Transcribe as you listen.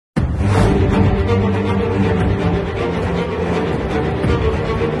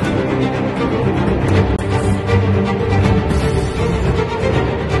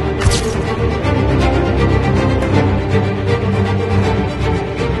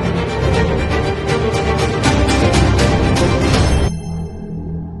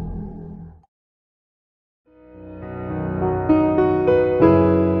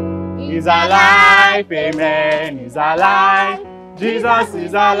alive, amen, he's alive. Jesus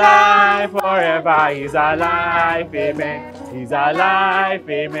is alive, forever he's alive, amen. He's alive,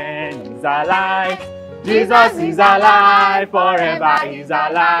 amen, he's alive. Jesus is alive, forever he's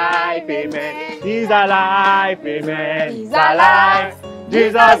alive, amen. He's alive, amen, he's alive.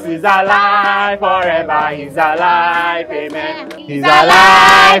 Jesus is alive, forever he's alive, amen. He's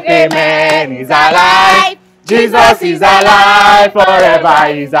alive, amen, he's alive. Jesus is alive, forever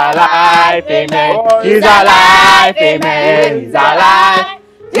he's alive, amen. He's alive, amen, he's alive.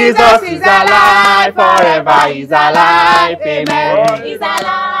 Jesus is alive, forever he's alive, amen. He's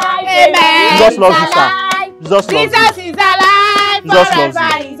alive, amen. Jesus loves you, sir. Jesus is alive,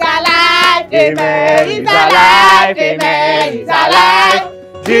 forever he's alive, amen. He's alive, amen, he's alive.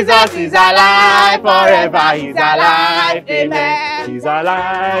 Jesus is alive, forever he's alive, amen. He's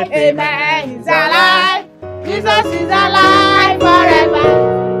alive, amen, he's alive. Jesus is alive forever.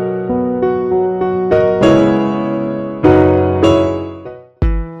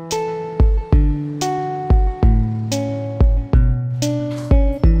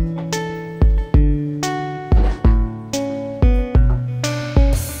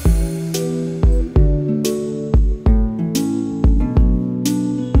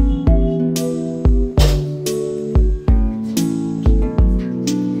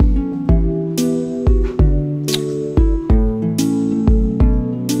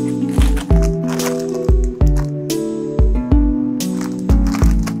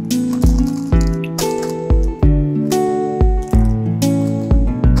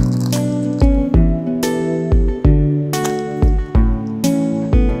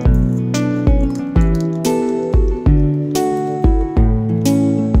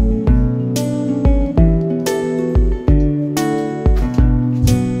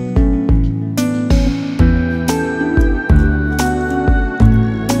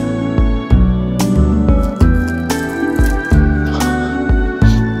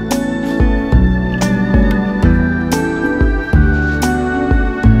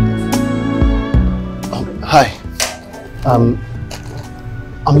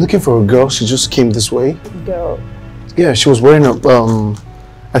 I'm looking for a girl. She just came this way. Girl? Yeah, she was wearing a,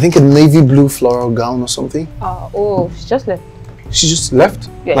 I think a navy blue floral gown or something. Oh, she just left. She just left?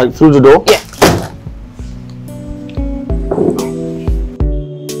 Yeah. Like through the door? Yeah.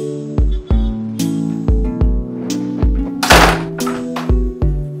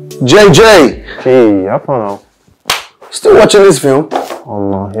 JJ! Hey, I found out. Still watching this film? Oh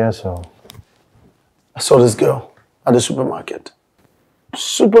no, yes sir. I saw this girl at the supermarket.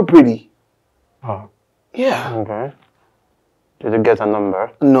 Super pretty. Oh. Yeah. Okay. Did you get her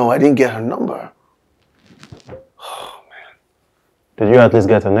number? No, I didn't get her number. Oh, man. Did you at least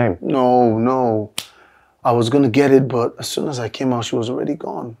get her name? No. I was gonna get it, but as soon as I came out, she was already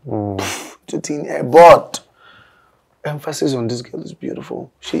gone. To thin air. But emphasis on this girl is beautiful.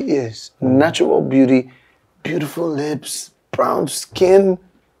 She is. Natural beauty, beautiful lips, brown skin.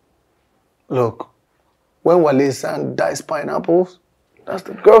 Look, when Wale San diced pineapples, that's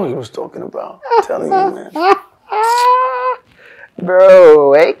the girl he was talking about. I'm telling you, man. Bro,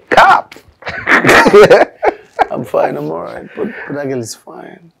 wake up! I'm fine, I'm alright, but that girl is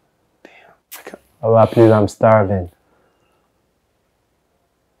fine. Damn. Oh, please, I'm starving.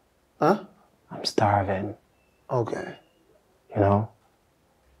 Huh? I'm starving. Okay. You know?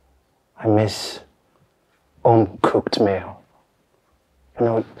 I miss home-cooked meal. You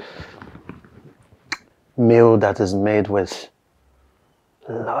know, meal that is made with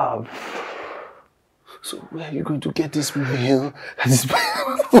love. So where are you going to get this meal? This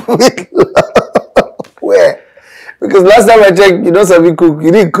with love? Where? Because last time I checked, you don't sabi cook.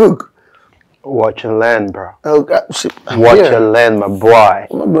 You didn't cook. Watch and learn, bro. Oh God, shit. Watch and learn, my boy.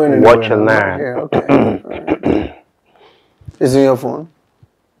 I'm not going Watch and learn. Okay. Is it your phone?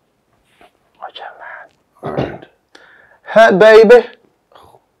 Watch and learn. Alright. Hey, baby.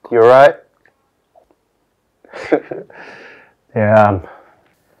 You right? Yeah,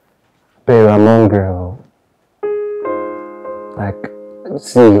 babe, I'm hungry. Like,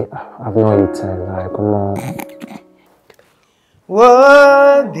 see, I've not eaten. Like, come on.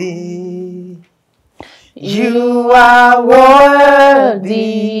 Worthy, you are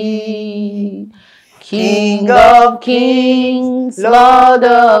worthy, King of kings, Lord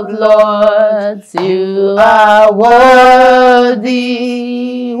of lords, you are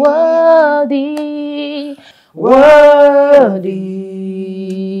worthy, worthy, worthy.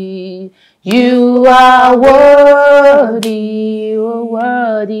 You are worthy,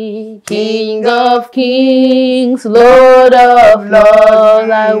 worthy, King of kings, Lord of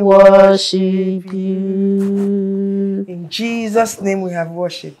lords, I worship you. In Jesus' name we have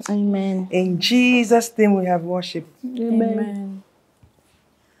worshipped. Amen. In Jesus' name we have worshipped. Amen.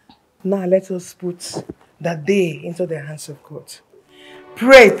 Now let us put the day into the hands of God.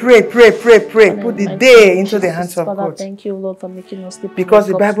 Pray, pray, pray, pray, pray. Put the day into the hands of Father, God. thank you, Lord, for making us sleep. Because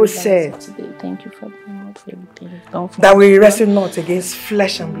the Bible said thank you for everything. that we wrestle not against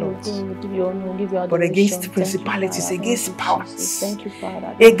flesh and blood, but against Thank principalities, you, Father. against Thank you, powers, Jesus. Thank you,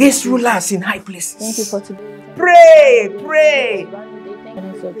 Father. against rulers in high places. Thank you for today. Pray, pray.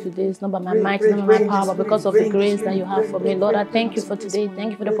 For today, it's not by my might, it's not by my power, but because of the grace that you have for me. Lord, I thank you for today.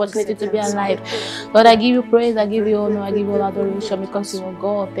 Thank you for the opportunity to be alive. Lord, I give you praise, I give you honor, I give you all adoration because you are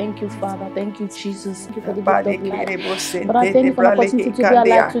God. Thank you, Father. Thank you, Jesus. Thank you for the gift of life. But I thank you for the opportunity to be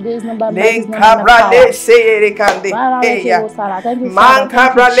alive today. It's not by might, it's not by my power. Thank you, Father. Thank you,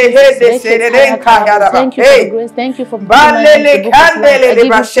 Jesus. Thank you for the grace. Thank you for putting my hands to the book of life. I give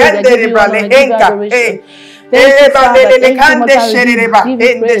you praise, I give you honor, I give you adoration. Thank you, Father. Thank you, Mother. Give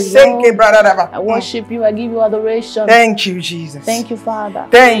you praise, Lord. I worship you. I give you adoration. Thank you, Jesus. Thank you, Father.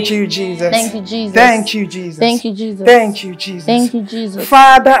 Thank you, Jesus. Thank you, Jesus. Thank you, Jesus. Thank you, Jesus. Thank you, Jesus. Thank you, Jesus.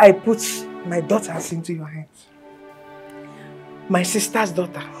 Father, I put my daughters into your hands. My sister's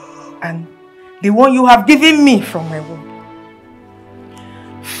daughter. And the one you have given me from my womb.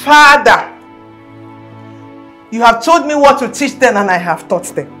 Father, you have told me what to teach them and I have taught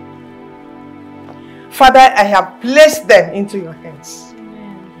them. Father, I have placed them into your hands.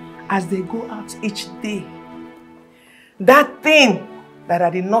 As they go out each day. That thing that I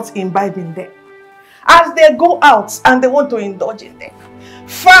did not imbibe in them. As they go out and they want to indulge in them.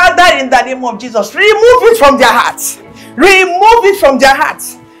 Father, in the name of Jesus, remove it from their hearts. Remove it from their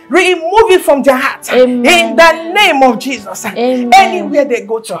hearts. Remove it from their hearts. In the name of Jesus. Amen. Anywhere they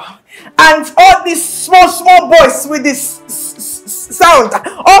go to. And all these small boys with this sound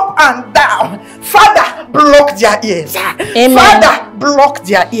up and down. Father, block their ears. Amen. Father, block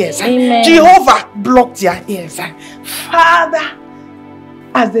their ears. Amen. Jehovah, block their ears. Father,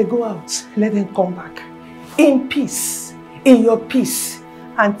 as they go out, let them come back in peace, in your peace,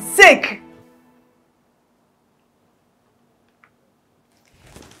 and take.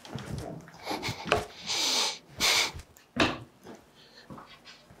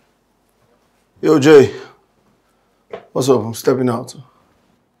 Yo, Jay. What's up? I'm stepping out.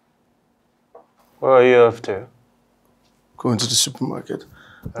 Where are you off to? Going to the supermarket.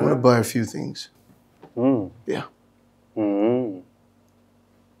 I want to buy a few things. Yeah. Oh,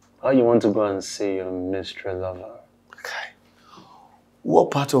 you want to go and see your mystery lover? Okay. What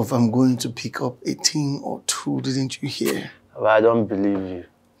part of I'm going to pick up 18 or 2 didn't you hear? Well, I don't believe you.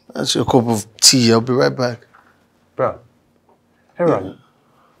 That's your cup of tea. I'll be right back. Bro, Aaron,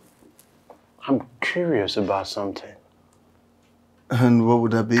 I'm curious about something. And what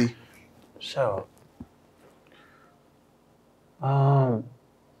would that be? So,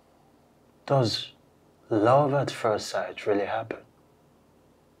 does love at first sight really happen?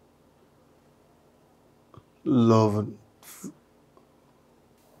 Love.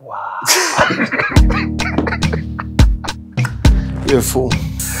 Wow. You're a fool.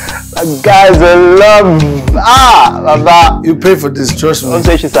 That guy's in love. Baba. You pay for this, trust me. Don't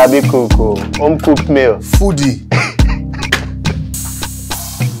say she's a big cook. Home cooked meal. Foodie.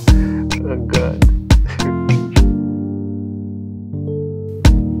 Oh, God.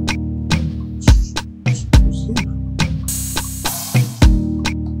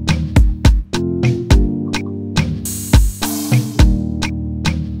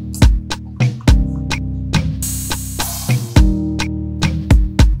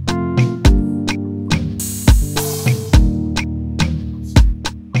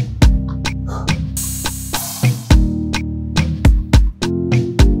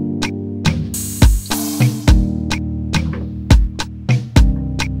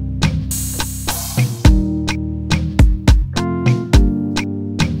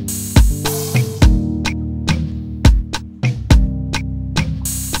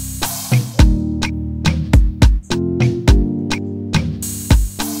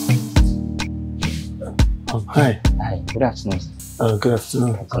 Hi. Hi, good afternoon. Good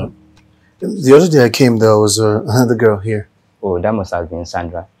afternoon. The other day I came, there was another girl here. Oh, that must have been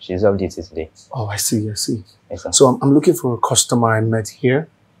Sandra. She's off duty today. Oh, I see. Yes, sir. So I'm looking for a customer I met here.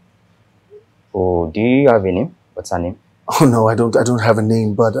 Oh, do you have a name? What's her name? Oh no, I don't have a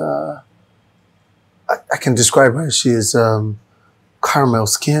name, but I can describe her. She is caramel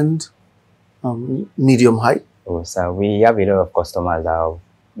skinned, medium height. Oh, sir, we have a lot of customers that are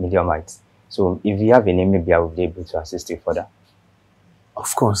medium height. So if you have a name, maybe I will be able to assist you further.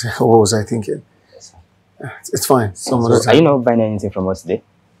 Of course. What was I thinking? It's fine. Are you not buying anything from us today?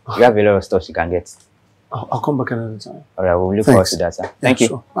 We have a lot of stuff you can get. I'll come back another time. Alright, we'll look forward to that, sir. Thank you.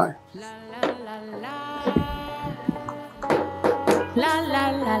 Sure. Bye. La la la la. La la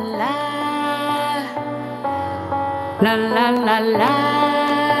la la. La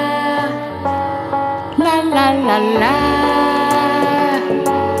la la la.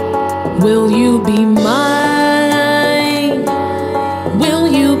 Will you be mine? Will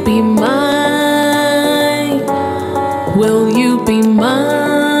you be mine? Will you be mine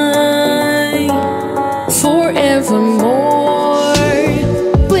forevermore?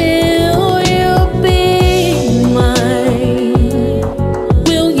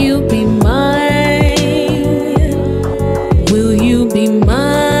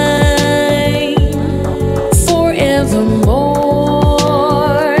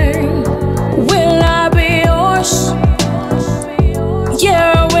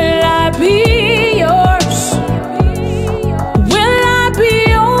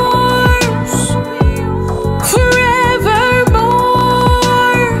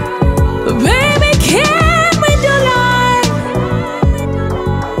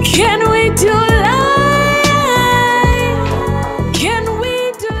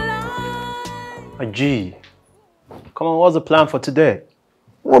 G, come on, what's the plan for today?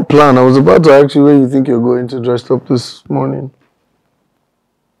 What plan? I was about to ask you where you think you're going to dress up this morning.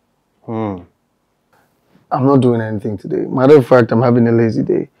 I'm not doing anything today. Matter of fact, I'm having a lazy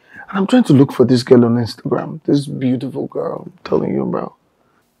day. And I'm trying to look for this girl on Instagram. This beautiful girl I'm telling you about.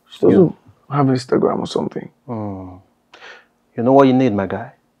 She doesn't have Instagram or something. You know what you need, my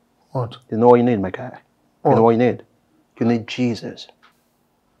guy? What? You know what you need, my guy? What? You know what you need? You need Jesus.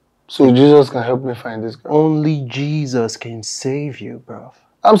 So Jesus can help me find this girl? Only Jesus can save you, bro.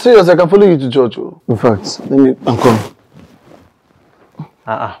 I'm serious. I can follow you to church. In fact, I'm coming.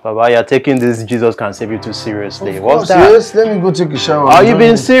 Baba, you're taking this Jesus can save you too seriously. What's that? Yes, let me go take a shower. Are you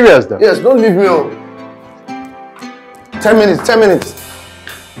being serious, though? Yes, don't leave me on. 10 minutes, 10 minutes.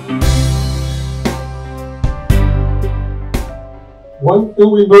 One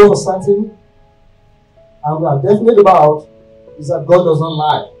thing we know for certain, and we are definite about, is that God does not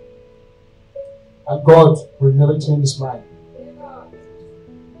lie. And God will never change his mind.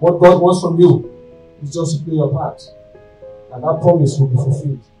 What God wants from you is just to play your part. And that promise will be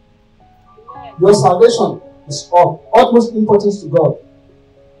fulfilled. Your salvation is of utmost importance to God.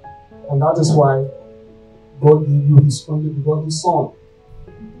 And that is why God gave you his only begotten Son.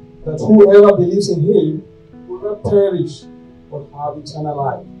 That whoever believes in him will not perish, but have eternal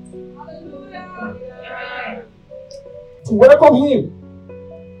life. To welcome him,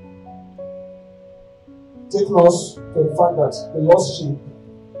 take note to the fact that the lost sheep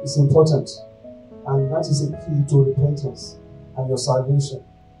is important, and that is a key to repentance and your salvation.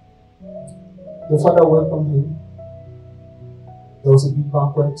 The Father welcomed him. There was a big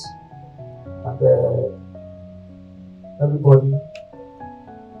banquet, and everybody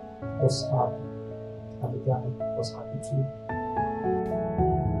was happy, and the guy was happy too.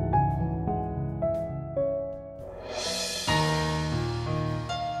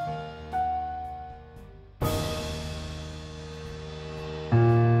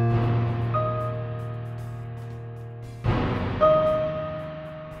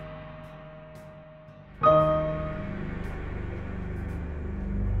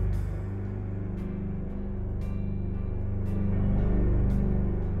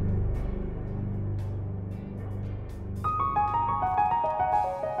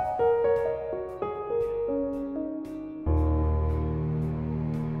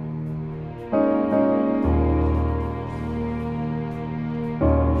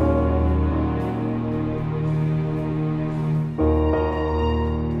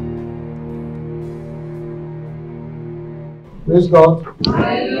 Praise God.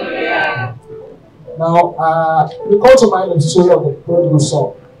 Hallelujah. Now, we call to mind the story of the prodigal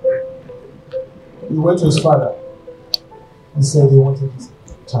son. He went to his father. He said he wanted his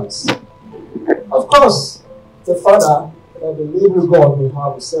chance. Of course, the father, that the living God may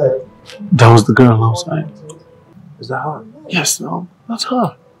have said, that was the girl outside. Is that her? Yes, no, that's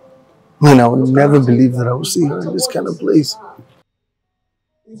her. Man, I would never believe that I would see her in this kind of place.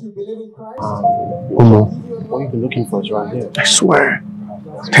 if you believe in Christ, what you've been looking for is right here. I swear.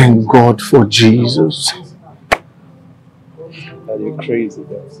 Thank God for Jesus. Are you crazy,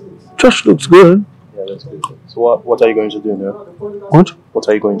 though? Church looks good. Yeah, that's good. So what are you going to do now? What? What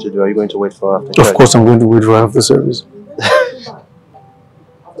are you going to do? Are you going to wait for after church? Of course I'm going to wait for after service.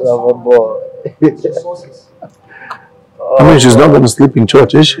 Lover boy. I mean, she's not going to sleep in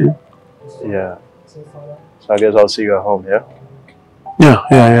church, is she? Yeah. So I guess I'll see you at home, yeah?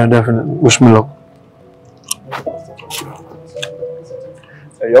 Yeah, definitely. Wish me luck.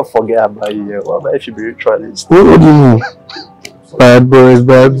 You forget about you. What about if you be ritualist? What do you mean? Bad boys.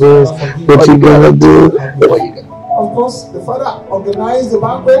 What you gonna do? Of course, the father organized the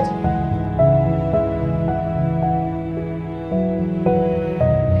banquet.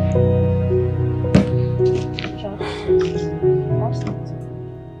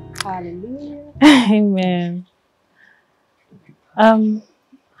 Hallelujah. Amen.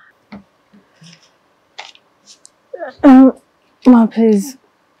 Ma, please.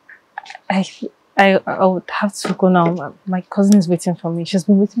 I would have to go now. My cousin is waiting for me. She's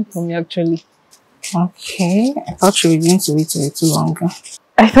been waiting for me actually. Okay. I thought you were going to wait a little longer.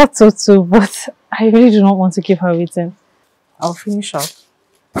 I thought so too, but I really do not want to keep her waiting. I'll finish up.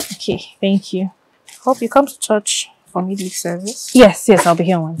 Okay, thank you. Hope you come to church for midweek service. Yes, I'll be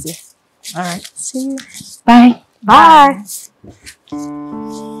here on Wednesday. Alright. See you. Bye. Bye.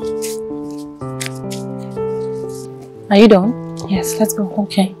 Are you done? Yes, let's go.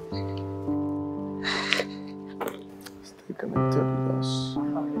 Okay. Stay connected with us.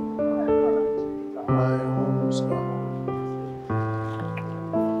 My homes are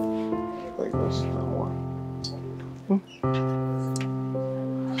like us now.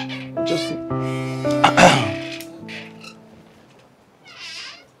 Just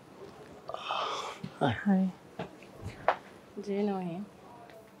Hi. Do you know him?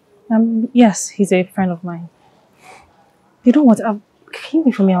 Yes, he's a friend of mine. You know what? Can you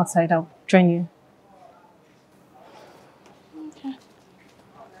wait for me outside? I'll join you. Okay.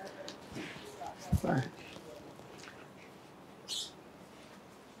 Bye.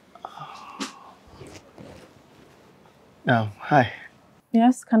 Hi.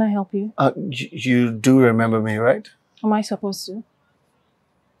 Yes, can I help you? You do remember me, right? Am I supposed to?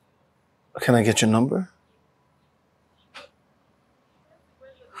 Can I get your number?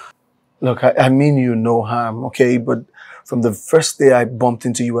 Look, I mean you no harm, okay? But from the first day I bumped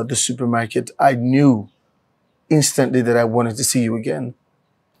into you at the supermarket, I knew instantly that I wanted to see you again.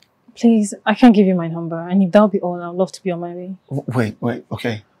 Please, I can't give you my number. And if that'll be all, I'd love to be on my way. Wait,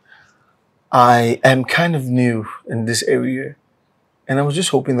 okay. I am kind of new in this area. And I was just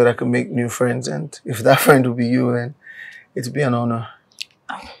hoping that I could make new friends. And if that friend would be you, then it'd be an honor.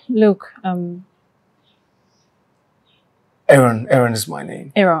 Look, Aaron is my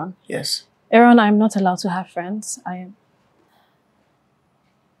name. Aaron. Yes. Aaron, I'm not allowed to have friends.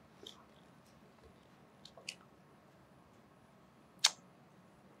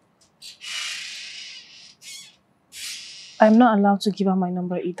 I'm not allowed to give out my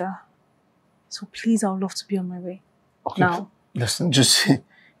number either. So please, I would love to be on my way. Okay. Now. Listen, just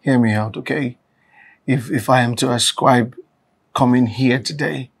hear me out, okay? If I am to ascribe coming here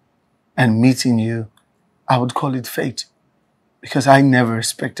today and meeting you, I would call it fate. Because I never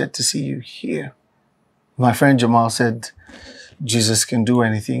expected to see you here. My friend Jamal said Jesus can do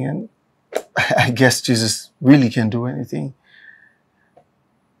anything, and I guess Jesus really can do anything.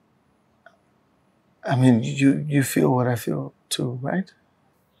 I mean, you feel what I feel too, right?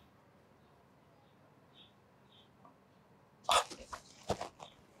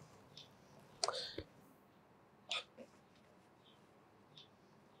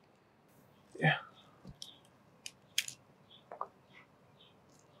 Yeah.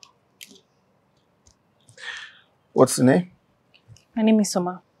 What's the name? My name is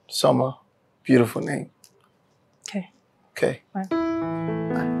Summer. Summer. Beautiful name. Okay. Okay. Bye.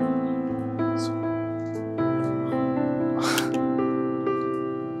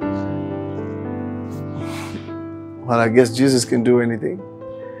 Well, I guess Jesus can do anything.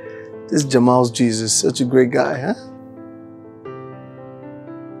 This Jamal's Jesus, such a great guy, huh?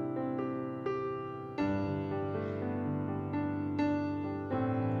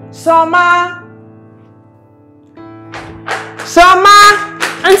 Summer!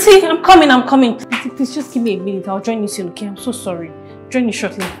 Auntie, I'm coming. Please just give me a minute. I'll join you soon, okay? I'm so sorry. Join you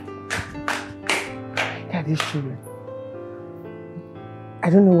shortly. God, these children. I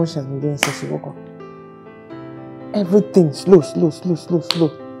don't know what she has been doing since she woke up. Everything slow. She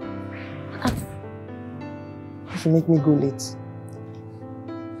make me go late.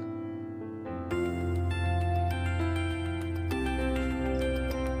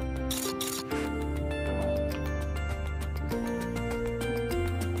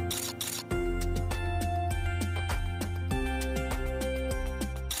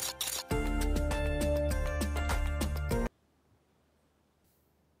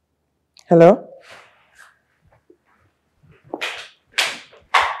 Hello?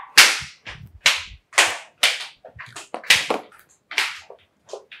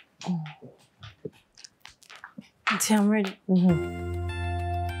 Auntie, I'm ready.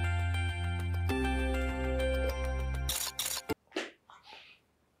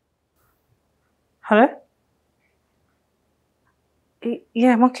 Hello?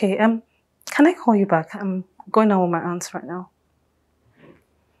 Yeah, I'm okay. Can I call you back? I'm going out with my aunts right now.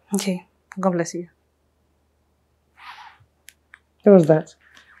 Okay. God bless you. Who was that?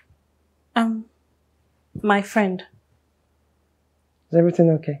 My friend. Is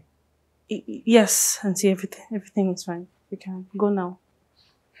everything okay? Yes, Auntie, everything is fine. We can go now.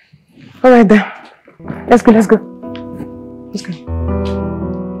 All right then. Let's go. Let's go.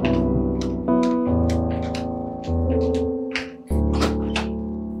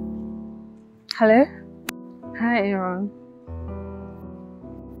 Hello? Hi, Aaron.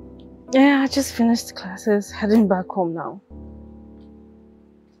 Yeah, I just finished classes. Heading back home now.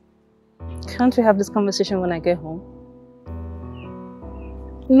 Can't we have this conversation when I get home?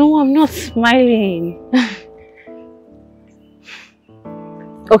 No, I'm not smiling.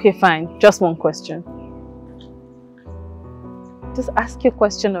 Okay, fine. Just one question. Just ask your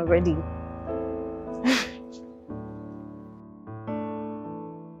question already.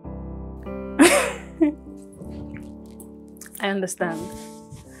 I understand.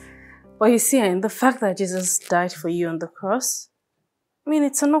 But you see, the fact that Jesus died for you on the cross, I mean,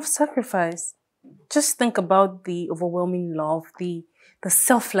 it's enough sacrifice. Just think about the overwhelming love, the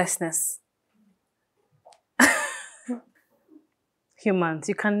selflessness. Humans,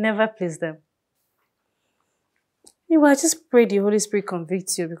 you can never please them. I just pray the Holy Spirit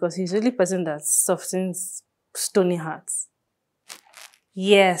convicts you because He's the only person that softens stony hearts.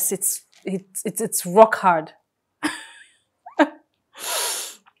 Yes, it's rock hard.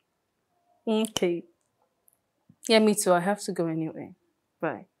 Okay. Yeah, me too. I have to go anyway.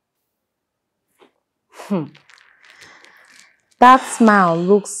 Bye. That smile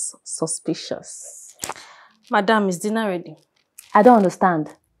looks suspicious. Madam, is dinner ready? I don't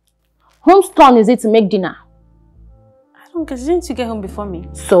understand. Whose turn is it to make dinner? I don't get it. Didn't you get home before me?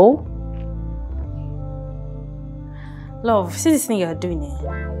 So? Love, see this thing you're doing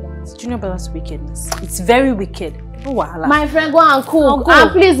here? It's Junior Brother's wickedness. It's very wicked. No wahala. My friend, go and cook. Go.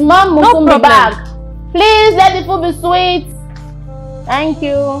 And please, Mom, No be problem. back. Please, let the food be sweet. Thank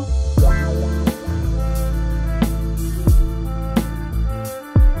you.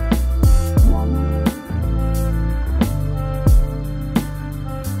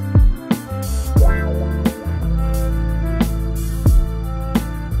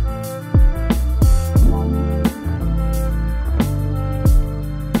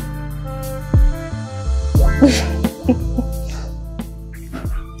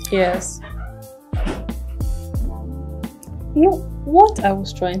 Yes. You know what I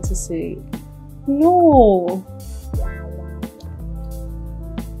was trying to say? No.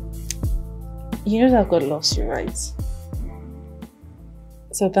 You know that God loves you, right?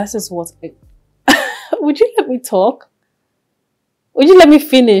 So that is what I... Would you let me talk? Would you let me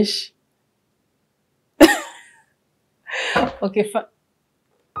finish? Okay, fine.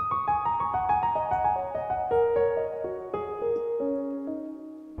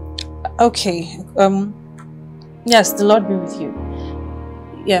 Okay, yes, the Lord be with you.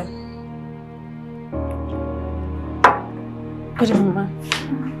 Yeah. Good evening, Mama.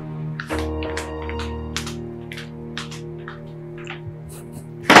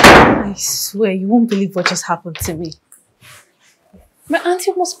 I swear, you won't believe what just happened to me. My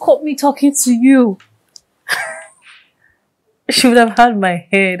auntie almost caught me talking to you. She would have had my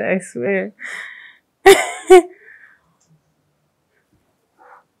head, I swear.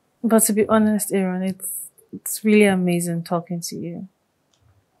 But to be honest, Aaron, it's really amazing talking to you.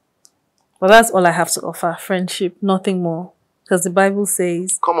 But that's all I have to offer, friendship, nothing more. Because the Bible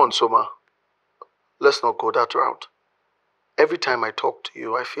says... Come on, Soma. Let's not go that route. Every time I talk to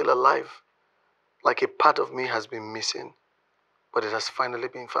you, I feel alive. Like a part of me has been missing. But it has finally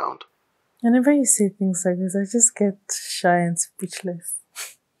been found. Whenever you say things like this, I just get shy and speechless.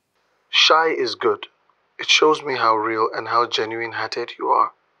 Shy is good. It shows me how real and how genuine-hearted you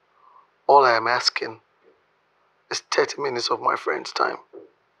are. All I am asking is 30 minutes of my friend's time.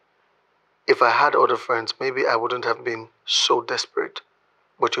 If I had other friends, maybe I wouldn't have been so desperate.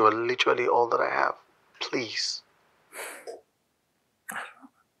 But you are literally all that I have. Please.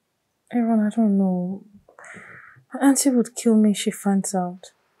 Aaron, I don't know. My auntie would kill me if she finds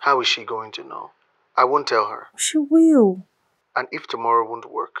out. How is she going to know? I won't tell her. She will. And if tomorrow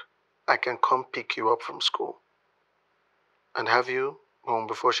won't work, I can come pick you up from school. And have you home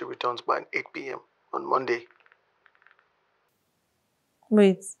before she returns by 8 p.m. on Monday.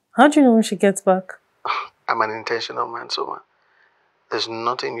 Wait, how do you know when she gets back? I'm an intentional man, Soma. There's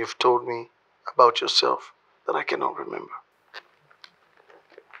nothing you've told me about yourself that I cannot remember.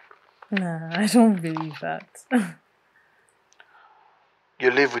 Nah, I don't believe that.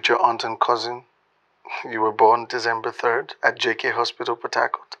 You live with your aunt and cousin, You were born December 3rd at JK Hospital, Port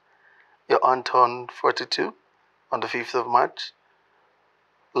Harcourt. Your aunt turned 42 on the 5th of March.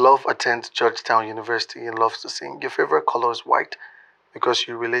 Love attends Georgetown University and loves to sing. Your favorite color is white because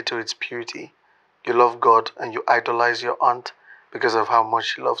you relate to its purity. You love God and you idolize your aunt because of how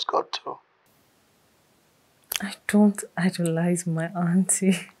much she loves God too. I don't idolize my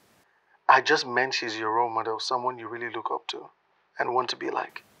auntie. I just meant she's your role model, someone you really look up to and want to be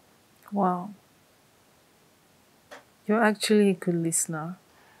like. Wow. You're actually a good listener.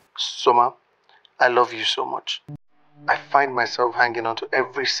 Soma, I love you so much. I find myself hanging on to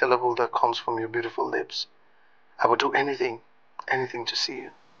every syllable that comes from your beautiful lips. I would do anything to see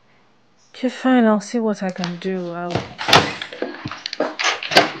you. Okay, fine. I'll see what I can do. I'll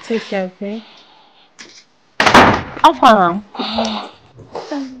take care, okay? How far now?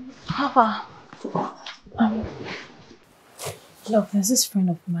 How far? Look, there's this friend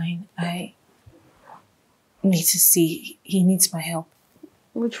of mine I need to see. He needs my help.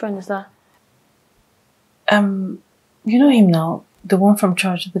 Which friend is that? You know him now, the one from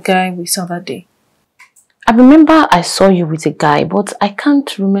church, the guy we saw that day. I remember I saw you with a guy, but I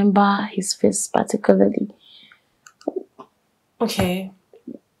can't remember his face particularly. Okay.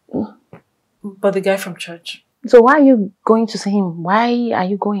 But the guy from church. So why are you going to see him? Why are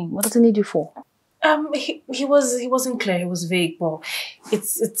you going? What does he need you for? He wasn't clear, he was vague, but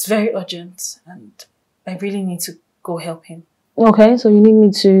it's very urgent and I really need to go help him. Okay, so you need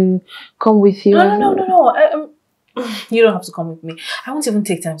me to come with you? No. You don't have to come with me. I won't even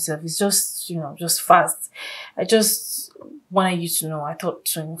take time myself. It's just, just fast. I just wanted you to know. I thought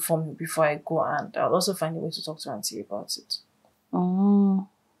to inform you before I go, and I'll also find a way to talk to Auntie about it.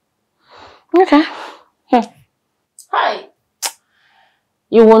 Okay. Hi.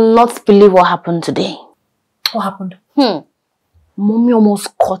 You will not believe what happened today. What happened? Mommy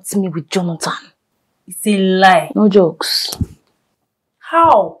almost caught me with Jonathan. It's a lie. No jokes.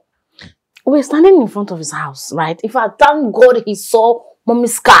 How? We're standing in front of his house, right? If I thank God he saw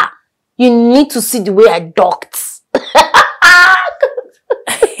Mommy's car, you need to see the way I ducked.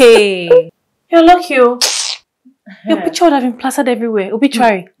 Hey, you're lucky. Your picture would have been plastered everywhere.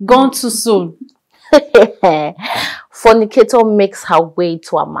 Obituary, gone too soon. Fornicator makes her way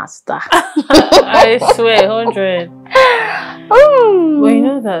to a master. I swear, 100. Well, you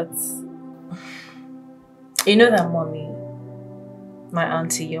know that mommy, my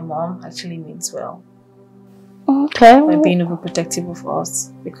auntie, your mom, actually means well. Okay. By being overprotective of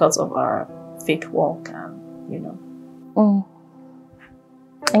us because of our faith walk and,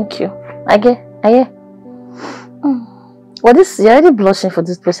 Thank you. I get. Well, you're already blushing for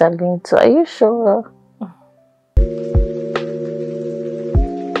this place I'm going to. Are you sure?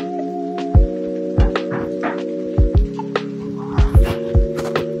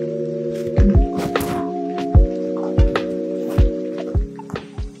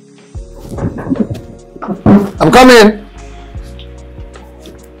 I'm coming.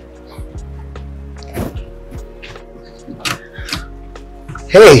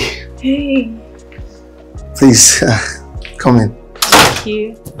 Hey. Hey. Please, come in. Thank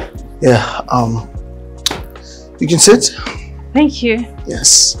you. Yeah, you can sit. Thank you.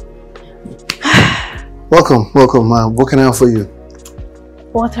 Yes. Welcome. What can I offer you?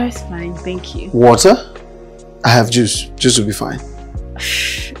 Water is fine, thank you. Water? I have juice. Juice will be fine.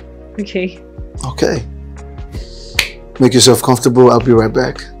 Okay. Okay. Make yourself comfortable. I'll be right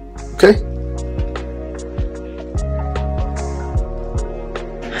back. Okay?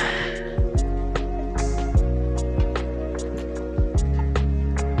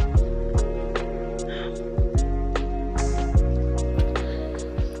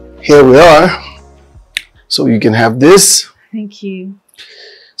 Here we are. So you can have this. Thank you.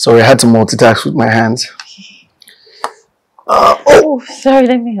 Sorry, I had to multitask with my hands. Oh, sorry,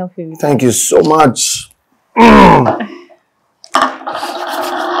 let me help you with Thank you so much.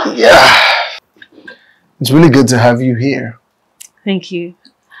 Yeah. It's really good to have you here. Thank you.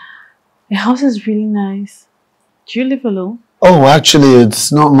 The house is really nice. Do you live alone? Oh, actually,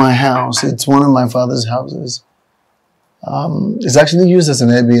 it's not my house. It's one of my father's houses. It's actually used as an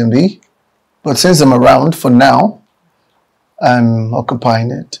Airbnb. But since I'm around for now, I'm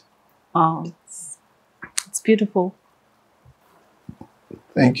occupying it. Oh, it's beautiful.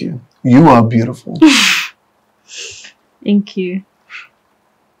 Thank you. You are beautiful. Thank you.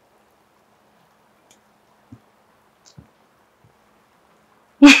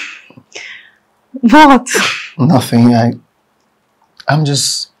 What? Nothing. I'm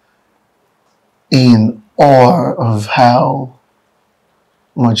just in awe of how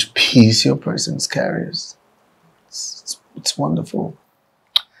much peace your presence carries. It's wonderful.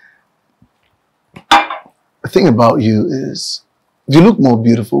 the thing about you is you look more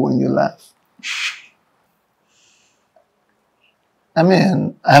beautiful when you laugh. I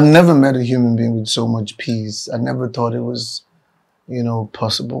mean, I've never met a human being with so much peace. I never thought it was, you know,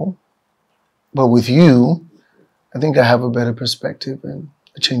 possible. But with you, I think I have a better perspective and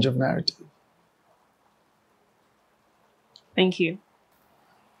a change of narrative. Thank you.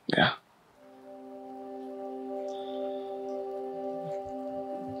 Yeah.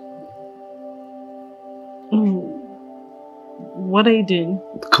 What are you doing?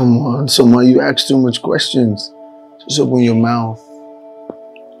 Come on, Soma, you ask too much questions. Just open your mouth.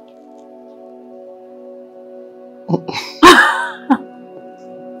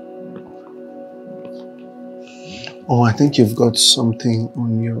 Oh, I think you've got something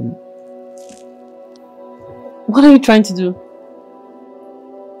on your... What are you trying to do?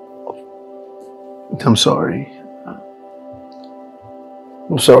 I'm sorry.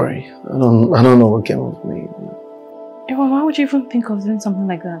 I'm sorry. I don't know what came over me. Aaron, why would you even think of doing something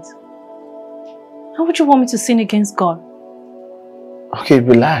like that? How would you want me to sin against God? Okay,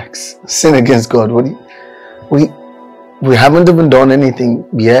 relax. Sin against God. What do you... We haven't even done anything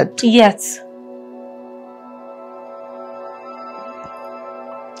yet. Yet.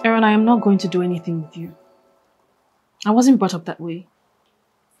 Aaron, I am not going to do anything with you. I wasn't brought up that way.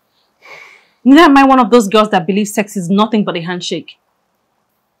 Neither am I one of those girls that believe sex is nothing but a handshake.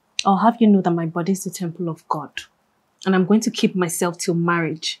 I'll have you know that my body is the temple of God. And I'm going to keep myself till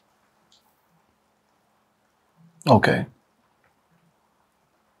marriage. Okay.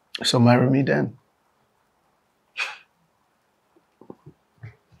 So marry me then.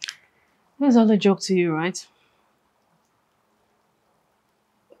 It's all a joke to you, right?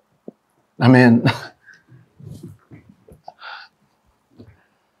 I mean,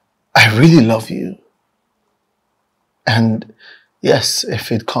 I really love you. And yes,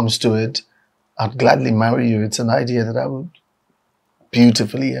 if it comes to it, I'd gladly marry you. It's an idea that I would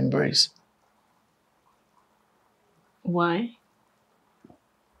beautifully embrace. Why?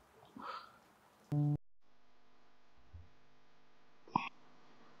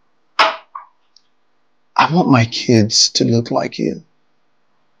 I want my kids to look like you,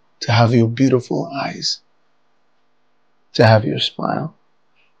 to have your beautiful eyes, to have your smile,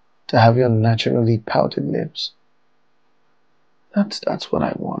 to have your naturally pouted lips. That's what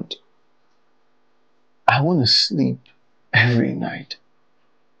I want. I want to sleep every night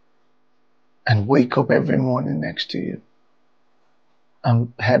and wake up every morning next to you.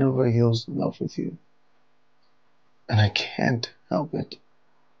 I'm head over heels in love with you. And I can't help it.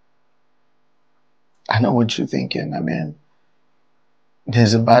 I know what you're thinking. I mean,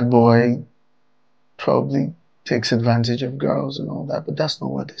 there's a bad boy, probably takes advantage of girls and all that, but that's not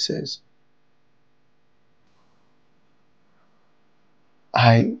what this is.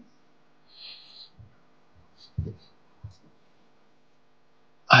 I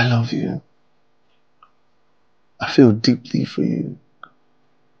love you. I feel deeply for you.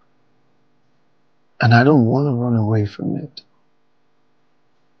 And I don't want to run away from it.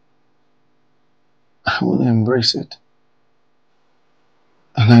 I want to embrace it.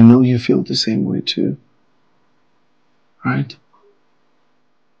 And I know you feel the same way too. Right?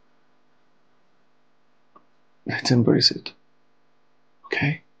 Let's embrace it.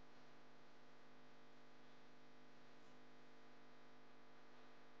 Okay?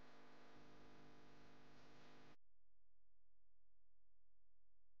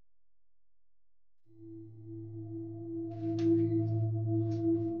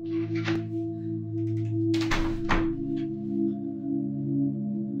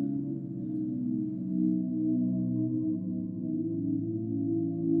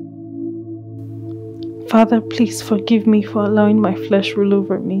 Father, please forgive me for allowing my flesh rule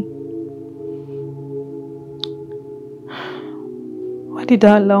over me. Why did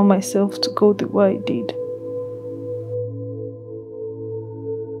I allow myself to go the way I did?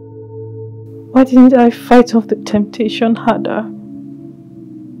 Why didn't I fight off the temptation harder?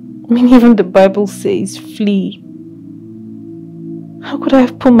 I mean, even the Bible says, flee. How could I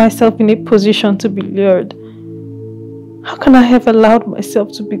have put myself in a position to be lured? How can I have allowed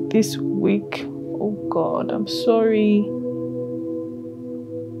myself to be this weak? Oh God, I'm sorry.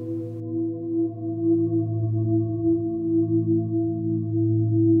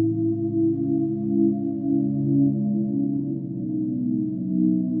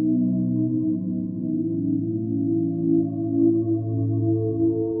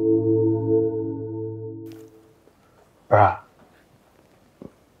 Bruh.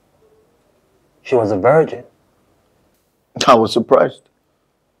 She was a virgin. I was surprised.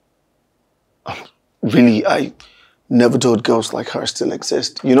 Really, I never thought girls like her still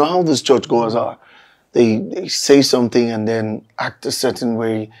exist. You know how these churchgoers are? they say something and then act a certain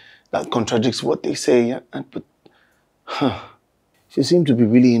way that contradicts what they say. But she seemed to be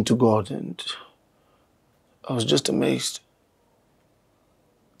really into God, and I was just amazed.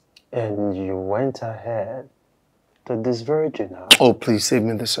 And you went ahead to this virgin house? Oh, please save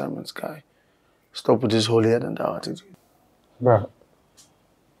me the sermons, guy. Stop with this holier than thou attitude. Bro,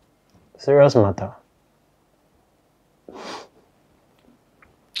 serious matter.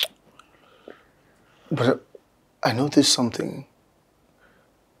 But I noticed something.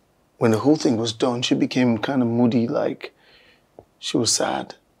 When the whole thing was done, she became kind of moody, like she was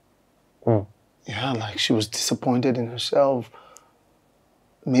sad. Yeah, like she was disappointed in herself.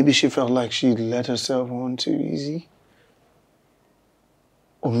 Maybe she felt like she let herself on too easy.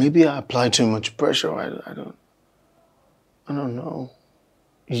 Or maybe I applied too much pressure. I don't know.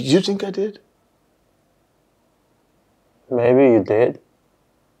 You think I did? Maybe you did.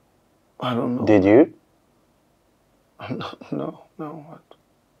 I don't know. Did you? No.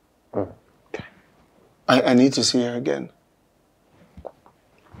 Okay. I need to see her again.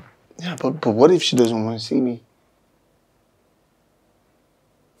 Yeah, but what if she doesn't want to see me?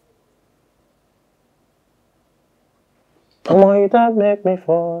 Why that make me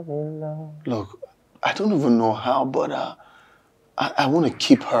fall in love? Look, I don't even know how, but I want to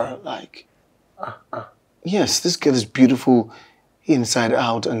keep her, like... Yes, this girl is beautiful inside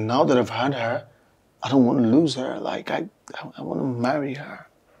out, and now that I've had her, I don't want to lose her. Like, I want to marry her.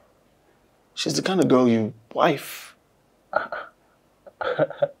 She's the kind of girl you wife.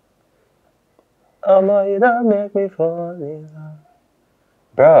 Why that make me fall in love?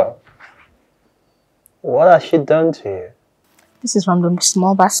 Bro, what has she done to you? This is from the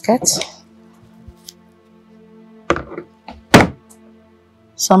small basket.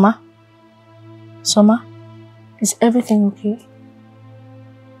 Summer? Is everything okay?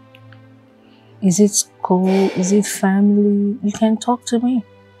 Is it school? Is it family? You can talk to me.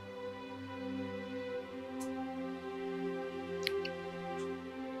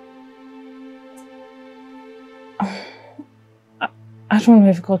 I don't know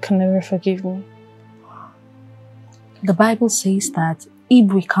if God can ever forgive me. The Bible says that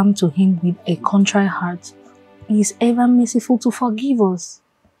if we come to Him with a contrite heart, He is ever merciful to forgive us.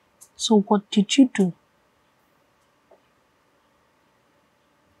 So what did you do?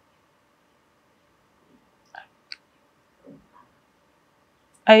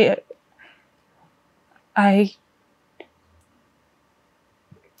 I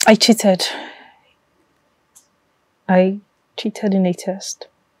cheated. I cheated in a test.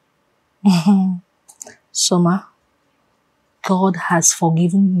 Soma, God has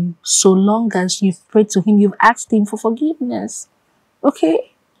forgiven you so long as you've prayed to Him, you've asked Him for forgiveness.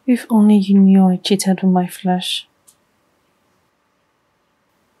 Okay? If only you knew I cheated with my flesh.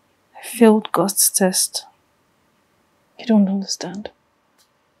 I failed God's test. You don't understand.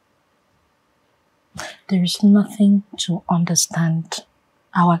 There is nothing to understand.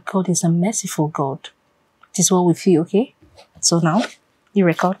 Our God is a merciful God. It is what we feel, okay? So now, you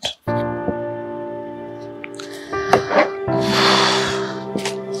record.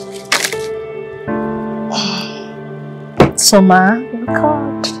 Soma,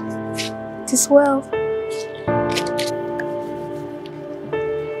 record. It is well.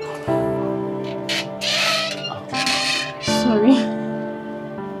 Sorry.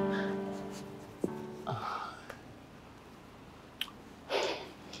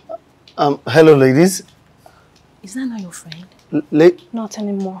 Hello, ladies. Is that not your friend? Not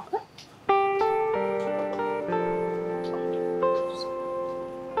anymore.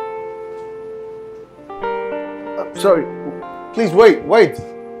 Sorry. Please, wait.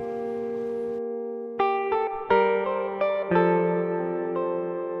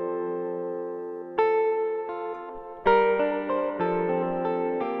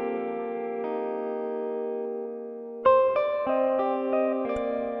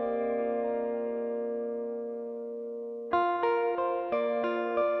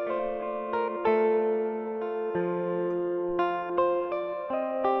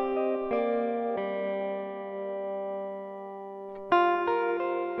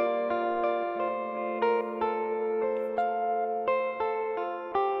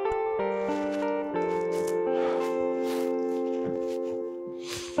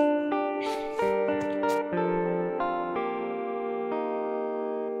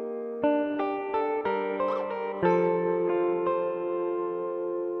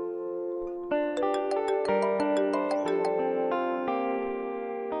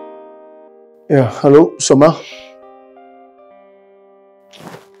 Yeah, hello, Soma.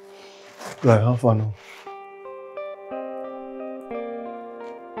 Like, how far now?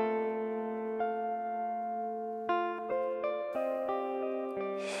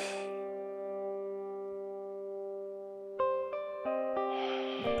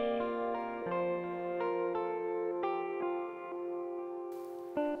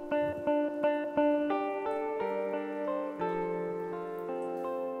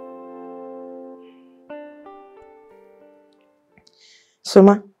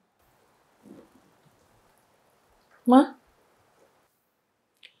 Soma? Ma?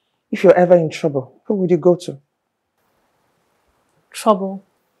 If you're ever in trouble, who would you go to? Trouble?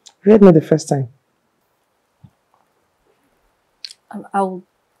 You heard me the first time. I'll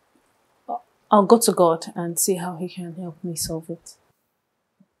go to God and see how He can help me solve it.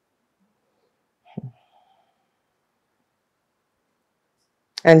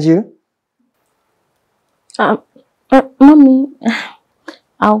 And you? Mommy,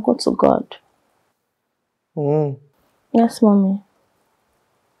 I'll go to God. Yes, Mommy.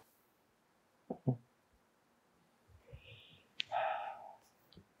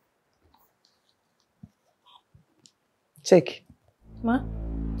 Take. Ma?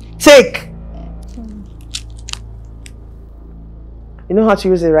 Take! You know how to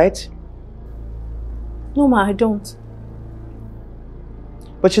use it, right? No, Ma, I don't.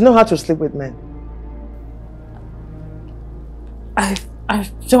 But you know how to sleep with men. I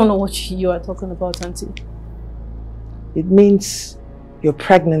don't know what you are talking about, Auntie. It means your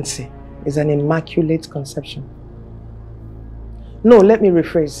pregnancy is an immaculate conception. No, let me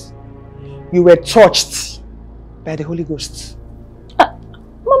rephrase. You were touched by the Holy Ghost.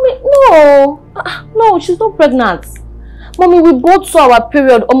 Mommy, no. No, she's not pregnant. Mommy, we both saw our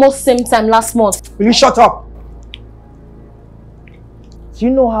period almost same time last month. Will you shut up? Do you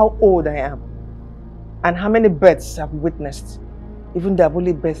know how old I am? And how many births I've witnessed? Even though I've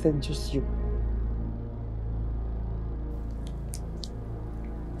only birthed just you.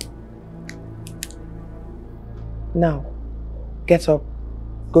 Now, get up,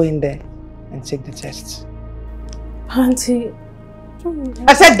 go in there and take the test. Auntie...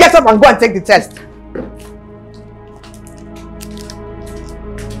 I said get up and go and take the test.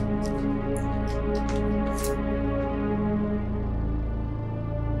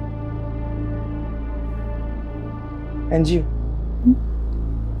 And you?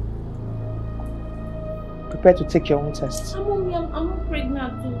 Prepare to take your own test. Mommy, I'm not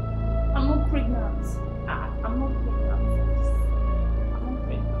pregnant too. I'm not pregnant. I'm not pregnant. I'm not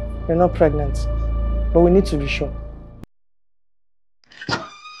pregnant. You're not pregnant, but we need to be sure.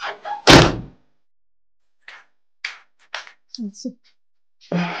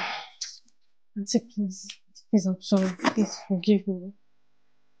 Auntie, please, I'm sorry. Please forgive me.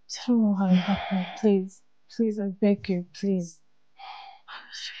 I don't know how it happened. Please, I beg you, please.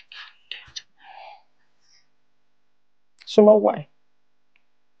 Soma, why?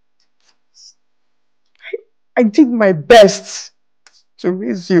 I did my best to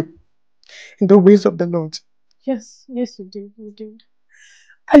raise you in the ways of the Lord. Yes, you did. You did.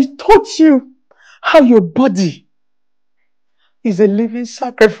 I taught you how your body is a living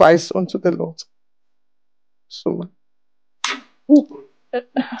sacrifice unto the Lord. Soma. I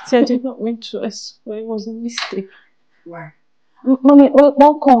did not mean to. I swear it was a mistake. Why? Mommy,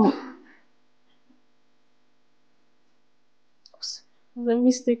 welcome. It was a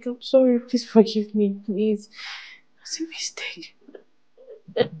mistake. I'm sorry. Please forgive me, please. It's a mistake.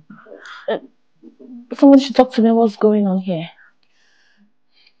 Someone should talk to me. What's going on here?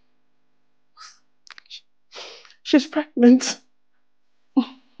 She's pregnant.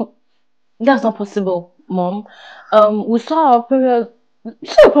 That's not possible, Mom. We saw our period. We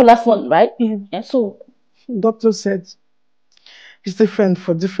saw our period last month, right? Yeah. So, Doctor said it's different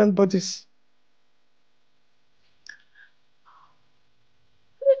for different bodies.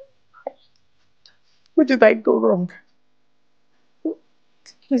 Where did I go wrong?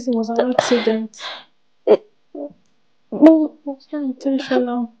 Please, it was an accident. Mom, It's not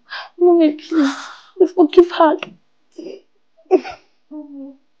intentional. Mommy, please forgive her.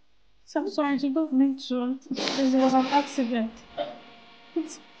 I'm sorry, I did not mean to. It was an accident.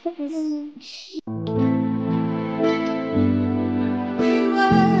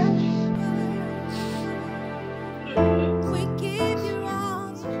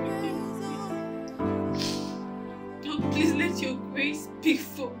 Please let your grace speak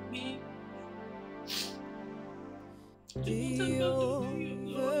for me.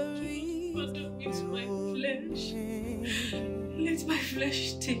 Let my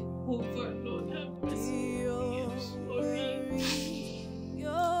flesh take over, Lord. Have mercy on me.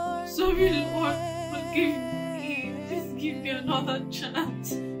 I'm sorry, Lord. Forgive me. Please give me another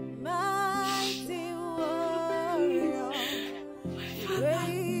chance. Mighty warrior,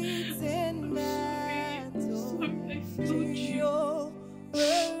 great in battle. I failed you. I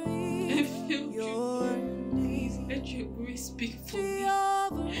failed you. Please let your grace speak for me.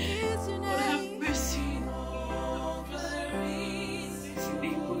 Lord, have mercy on me. In the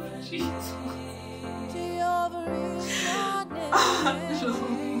name of Jesus.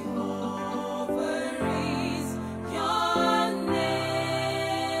 Jehovah is your name.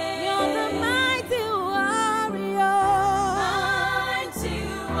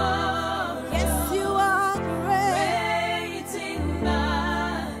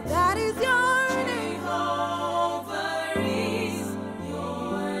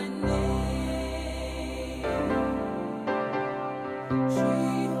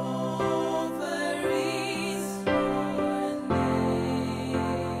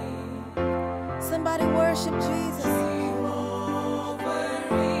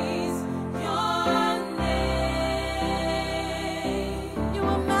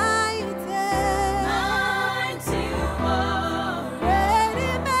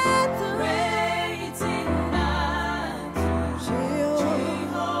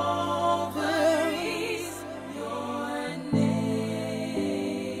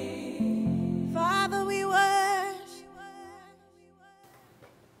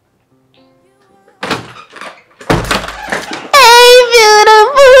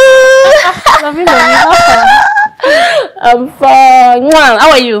 Mommy, I'm fine.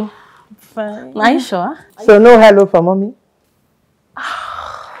 How are you? Fine. Are you sure? So no hello for mommy?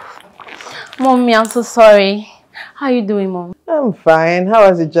 Mommy, I'm so sorry. How are you doing, Mom? I'm fine. How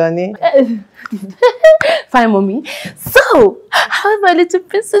was the journey? Fine, Mommy. So, how is my little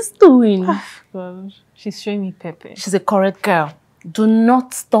princess doing? God, she's showing me pepper. She's a correct girl. Do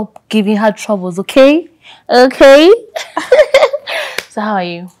not stop giving her troubles, okay? Okay? So how are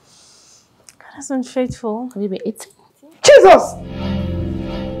you? God, that's unfaithful. Have you been eating? Jesus!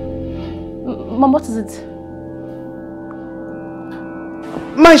 Mom, what is it?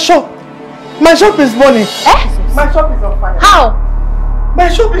 My shop! My shop is burning. Eh? My shop is on fire. How? My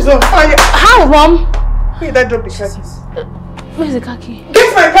shop is on fire. How, Mom? Wait, that drop the car keys. Where's the car key?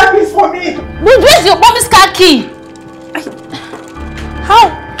 Get my car keys for me! Where's your mommy's car key? How?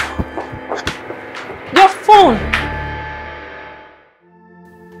 Your phone.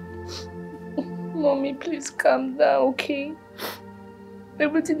 Mommy, please calm down, okay?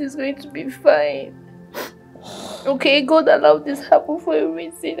 Everything is going to be fine. Okay, God allowed this happen for a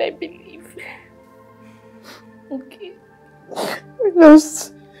reason, I believe. Okay. We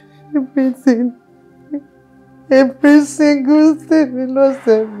lost everything. Every single thing, we lost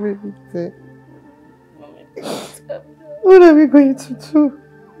everything. Mommy, please calm down. What are we going to do?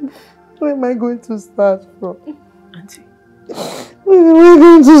 Where am I going to start from? Auntie. Where am I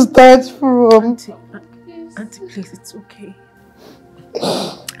going to start from? Auntie, please, it's okay.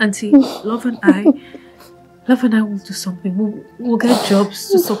 Auntie, Love and I will do something. We'll get jobs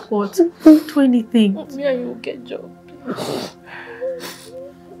to support. Do anything. Mommy, I will get job.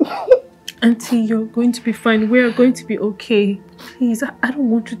 Auntie, you're going to be fine. We are going to be okay. Please, I don't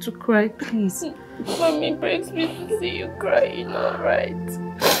want you to cry, please. Mommy, it breaks me to see you cry. You're not right.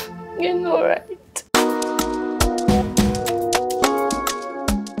 You're not right.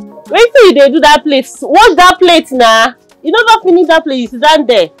 Wait till you do that plate. Wash that plate now. You never finish that plate. You sit down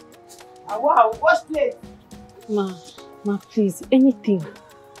there. Wow, wash plate. Ma, please, anything.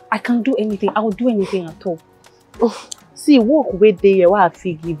 I can do anything. I will do anything at all. See, work wey dey here, what I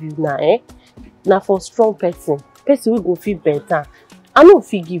fit give you now, eh? Now for strong person will go feel better. I no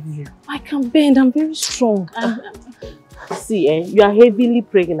fit give you. I can bend. I'm very strong. See, you are heavily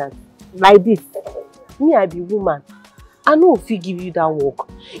pregnant. Like this. Me, I be woman. I no fit give you that work.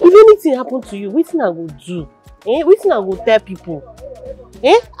 If anything happen to you, wetin I go do? Wetin I go tell people?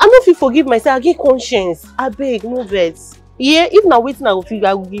 I no fit forgive myself. I get conscience. Abeg, no vex. Yeah, if na wetin I go feel,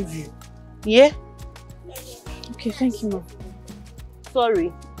 I go give you. Yeah. Okay, thank you, Mom.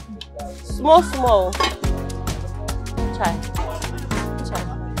 Sorry. Small. Try.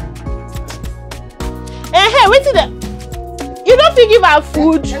 Hey, wait till the. You don't fit give her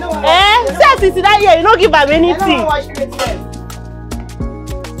food. Say as you sit down here, you don't give her anything.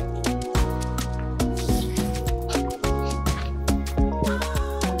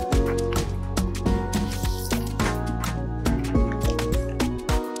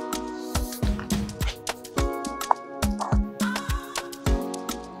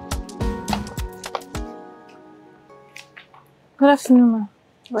 Good afternoon, ma.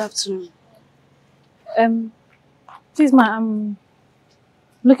 Good afternoon. Please, ma, I'm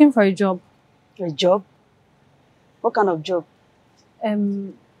looking for a job. A job? What kind of job? I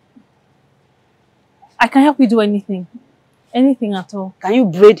can help you do anything. Anything at all. Can you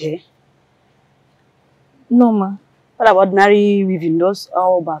braid hair? No, ma. What about ordinary weaving, those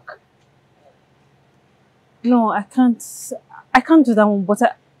all back? No, I can't. I can't do that one, but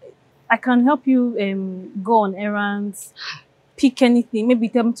I can help you go on errands, pick anything, maybe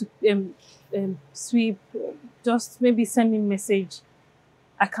tell me to sweep, just maybe send me a message.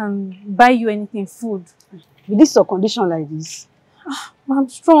 I can buy you anything, food. With this your condition like this? I'm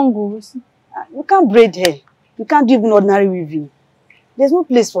strong, guys. You can't braid hair. You can't do even ordinary weaving. There's no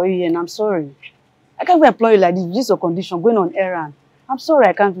place for you here, and I'm sorry. I can't even employ you like this with this your condition, going on errand. I'm sorry,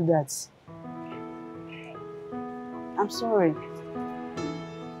 I can't do that. I'm sorry.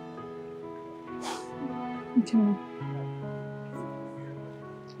 Okay, ma.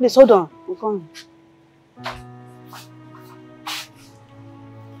 Please, hold on. I'm coming.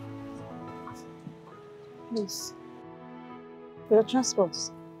 Please. For your transport.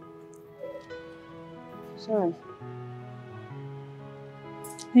 Sorry.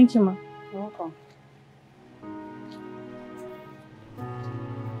 Thank you, ma. You're welcome.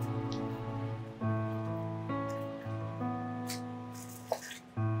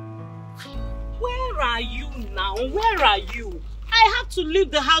 Where are you now? Where are you? I have to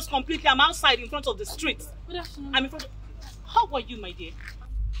leave the house completely. I'm outside in front of the street. Good afternoon. I'm in front of... How are you, my dear?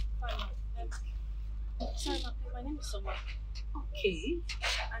 Sorry, my name is Soma. Okay.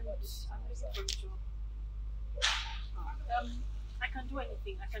 And I'm looking for a job. I can do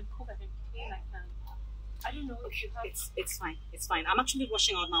anything. I can cook, I can clean, I don't know if you have... It's fine. It's fine. I'm actually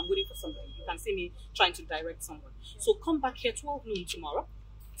rushing out now. I'm waiting for somebody. You can see me trying to direct someone. So come back here 12 noon tomorrow.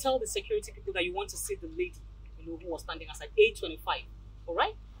 Tell the security people that you want to see the lady, who was standing outside 8:25. All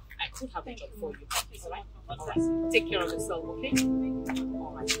right? I could have a job for you. All right? All right. Take care of yourself, okay?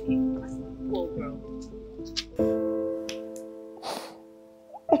 All right. Okay. Poor girl.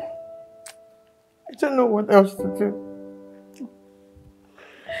 I don't know what else to do.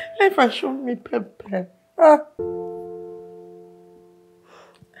 Life has shown me pepper. I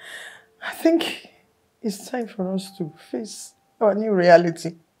think it's time for us to face our new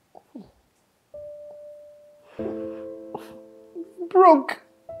reality. Broke.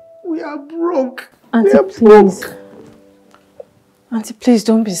 We are broke. Auntie, please. Auntie, please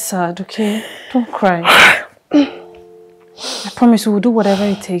don't be sad, okay? Don't cry. I promise we will do whatever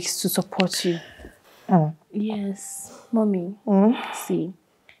it takes to support you. Yes, Mommy. See,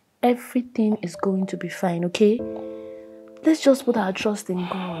 everything is going to be fine, okay? Let's just put our trust in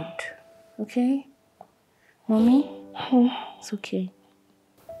God, okay? Mommy? It's okay.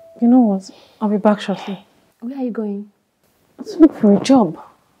 You know what? I'll be back shortly. Where are you going? Let's look for a job.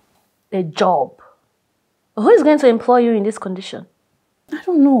 A job? Who is going to employ you in this condition? I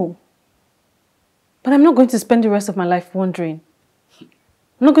don't know. But I'm not going to spend the rest of my life wondering.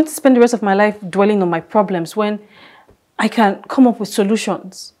 I'm not going to spend the rest of my life dwelling on my problems when I can come up with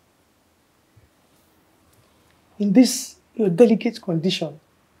solutions. In this your delicate condition,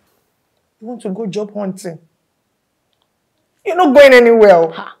 you want to go job hunting. You're not going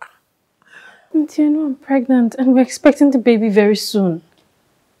anywhere. Auntie, I know I'm pregnant and we're expecting the baby very soon.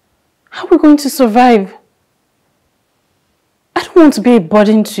 How are we going to survive? I don't want to be a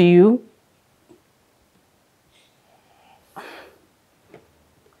burden to you.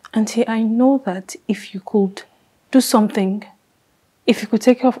 Auntie, I know that if you could do something, if you could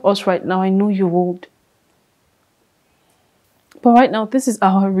take care of us right now, I know you would. But right now, this is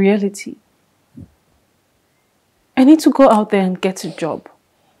our reality. I need to go out there and get a job.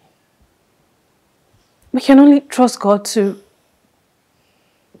 We can only trust God to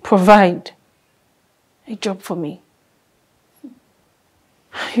provide a job for me.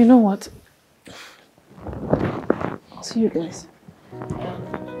 You know what? See you guys.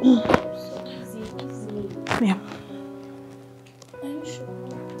 Yeah. Are you sure?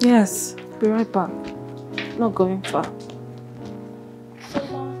 Yes, be right back. Not going far.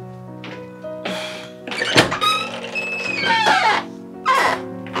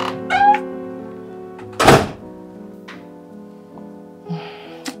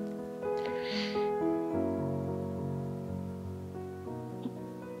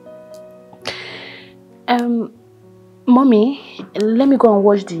 Mommy, let me go and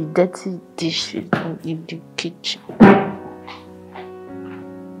wash the dirty dishes in the kitchen.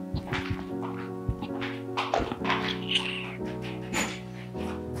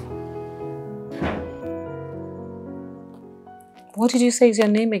 What did you say is your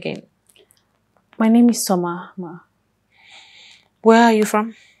name again? My name is Soma, Ma. Where are you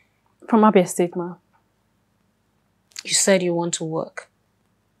from? From Abia State, Ma. You said you want to work.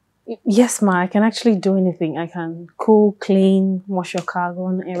 Yes, Ma. I can actually do anything. I can cook, clean, wash your car,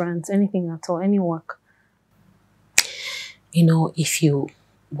 run errands, anything at all, any work. You know, if you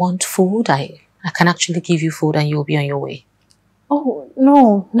want food, I can actually give you food and you'll be on your way. Oh,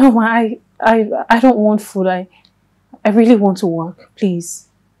 no, Ma. I don't want food. I really want to work. Please.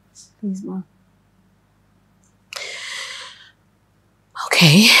 Please, Ma.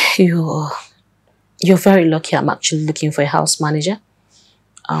 Okay, you're very lucky. I'm actually looking for a house manager.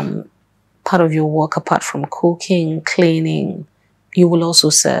 Part of your work, apart from cooking, cleaning, you will also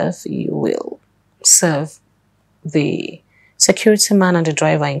serve. You will serve the security man and the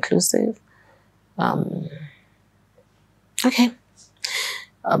driver inclusive. Okay.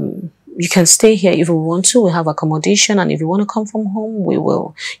 You can stay here if you want to. We have accommodation, and if you want to come from home, we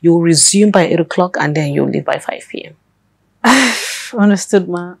will. You'll resume by 8 o'clock and then you'll leave by 5 p.m. Understood,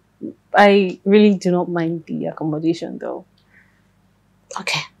 Ma. I really do not mind the accommodation, though.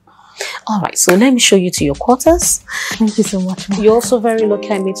 Okay. All right, so let me show you to your quarters. Thank you so much, Ma. You're also very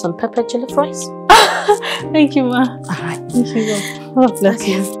lucky I made some pepper jollof rice. Thank you, Ma. All right. Thank you. God bless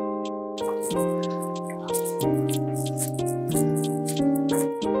you.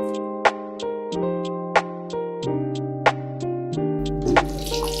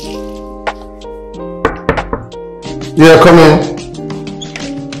 Yeah, come in.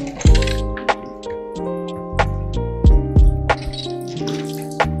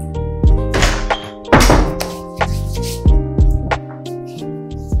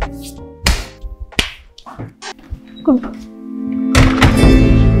 Good.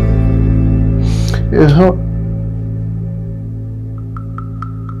 Yeah.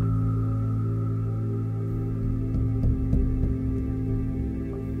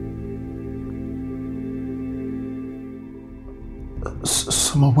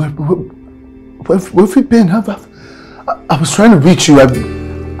 Summer, where have you been? I was trying to reach you. I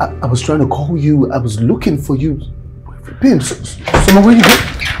was trying to call you. I was looking for you. Where have you been? Summer, where you going?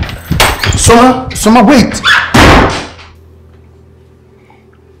 Summer, wait.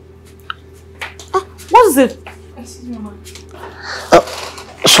 What is it? Excuse me, Mama.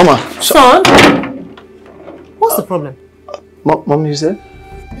 Summer. Son? What's the problem? Mom, you said?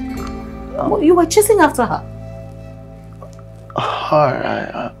 You were chasing after her.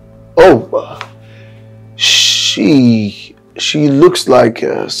 She looks like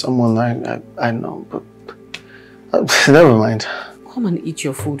someone I know, but never mind. Come and eat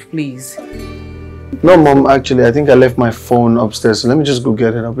your food, please. No, Mom, actually, I think I left my phone upstairs, so let me just go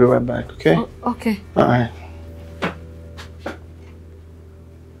get it. I'll be right back, okay? Oh, okay. All right.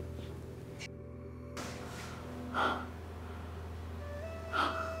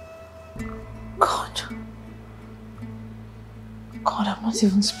 God, I've not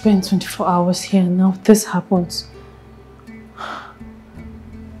even spent 24 hours here and now this happens.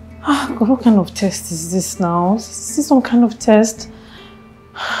 God, what kind of test is this now? Is this some kind of test?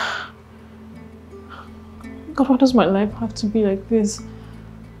 God, why does my life have to be like this?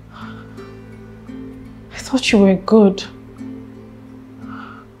 I thought you were good.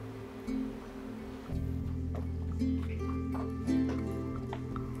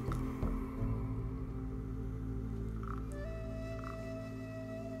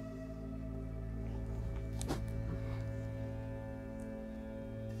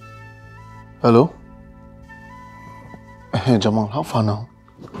 Hello? Hey, Jamal, how far now?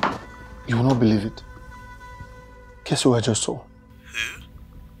 You will not believe it. Guess who I just saw? Who?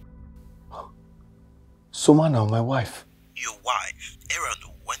 Soma now, my wife. Your wife?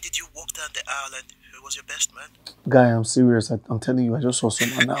 Aaron, when did you walk down the aisle and who was your best man? Guy, I'm serious. I'm telling you, I just saw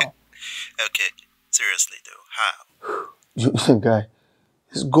Soma now. Okay, seriously though, how? Guy,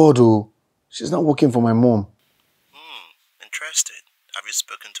 it's God who. She's not working for my mom. Interesting. Have you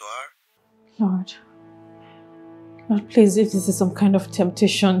spoken to her? Lord, please, if this is some kind of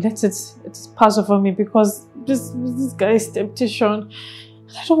temptation, let it pass over me, because this guy's temptation.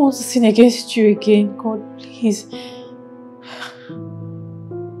 I don't want to sin against you again. God, please.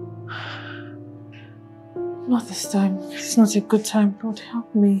 Not this time. It's not a good time. Lord,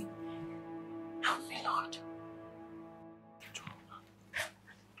 help me. Help me, Lord.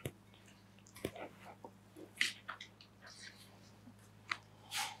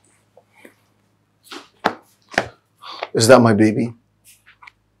 Is that my baby?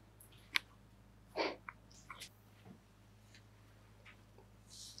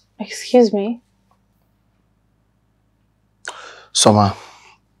 Excuse me? Soma,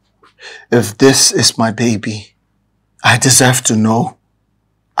 if this is my baby, I deserve to know.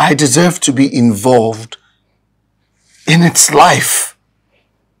 I deserve to be involved in its life.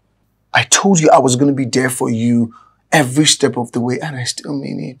 I told you I was going to be there for you every step of the way, and I still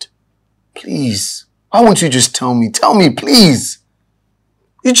mean it. Please. Why won't you just tell me? Tell me, please.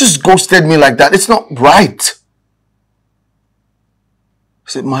 You just ghosted me like that. It's not right.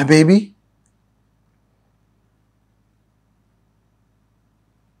 Is it my baby?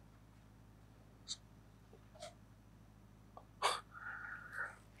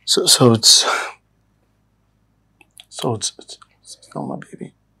 So it's not my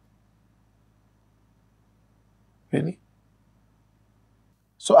baby. Really?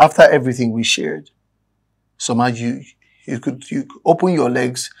 So after everything we shared, somehow you could open your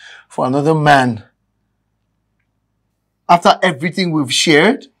legs for another man. After everything we've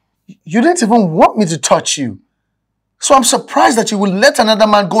shared, you didn't even want me to touch you. So I'm surprised that you will let another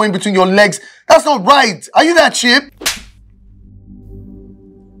man go in between your legs. That's not right. Are you that cheap?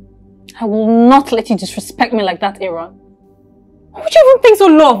 I will not let you disrespect me like that, Aaron. Why would you even think so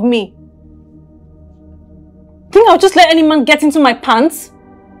low of me? Think I'll just let any man get into my pants?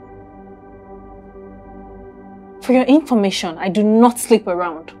 For your information, I do not sleep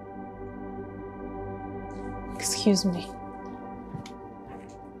around. Excuse me.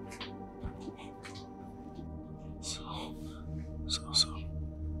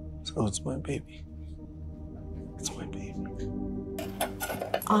 So it's my baby. It's my baby.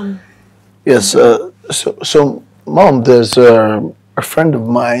 Yes, so Mom, there's a friend of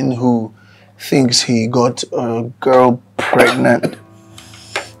mine who thinks he got a girl pregnant.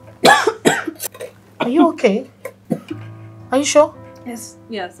 Are you okay? Are you sure? Yes,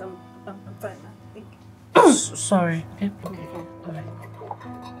 I'm fine. I think. Sorry. Okay. Alright.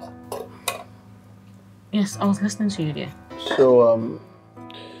 Yes, I was listening to you there. So,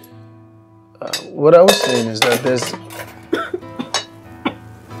 what I was saying is that there's...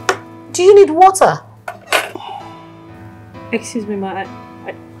 Do you need water? Excuse me, ma.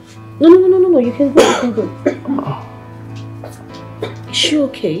 No, you can go, you can go. Is she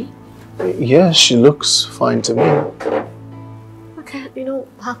okay? Yes, she looks fine to me. Okay, you know,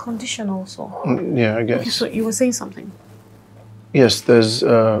 her condition also. Yeah, I guess. Okay, so you were saying something? Yes, there's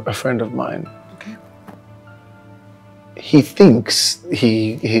a friend of mine. Okay. He thinks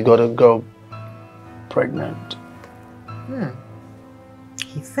he got a girl pregnant.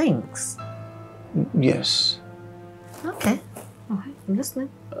 He thinks? Yes. Okay. Alright, I'm listening.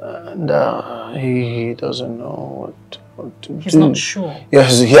 And he doesn't know what to do. He's not sure.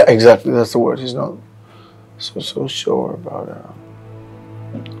 Yes, yeah, exactly. That's the word. He's not so sure about it.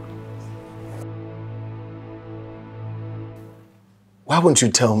 Why won't you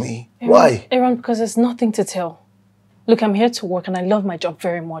tell me? Why? Aaron, because there's nothing to tell. Look, I'm here to work and I love my job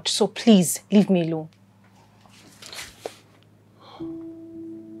very much. So please, leave me alone.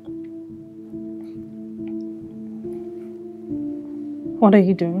 What are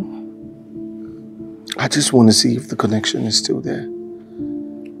you doing? I just want to see if the connection is still there.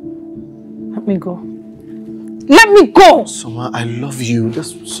 Let me go. Let me go! Soma, I love you.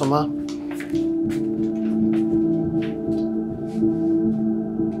 Just, Soma.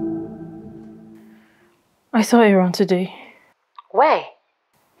 I saw Aaron today. Where?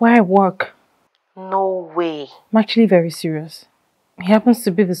 Where I work. No way. I'm actually very serious. He happens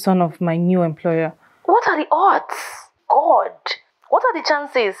to be the son of my new employer. What are the odds? God, what are the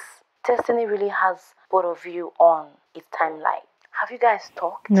chances destiny really has both of you on its timeline? Have you guys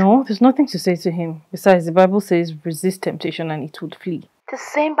talked? No, there's nothing to say to him. Besides, the Bible says resist temptation and it would flee. The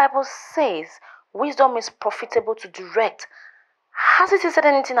same Bible says wisdom is profitable to direct. Has it said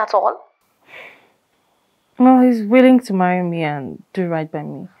anything at all? Well, he's willing to marry me and do right by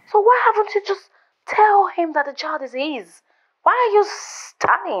me. So why haven't you just tell him that the child is his? Why are you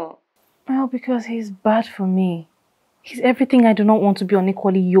stunning? Well, because he's bad for me. He's everything I do not want to be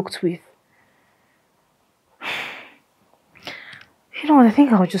unequally yoked with. You know what, I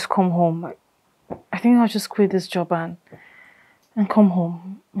think I'll just come home. I think I'll just quit this job and come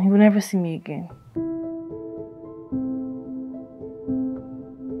home. He will never see me again.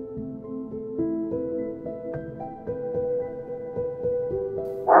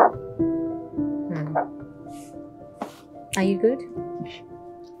 Are you good?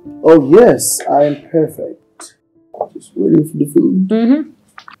 Oh, yes, I am perfect. Just waiting for the food. Mm-hmm.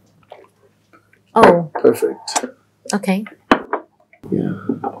 Oh. Perfect. Okay. Yeah.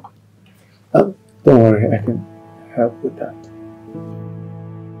 Don't worry, I can help with that.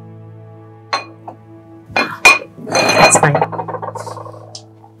 That's fine.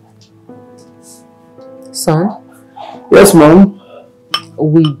 Son? Yes, Mom?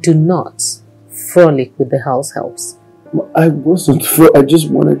 We do not frolic with the house helps. I wasn't. I just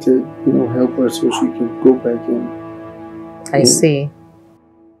wanted to, help her so she could go back in. I see.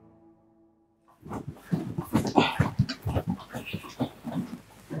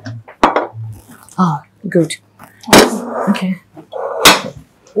 Oh, good. Okay.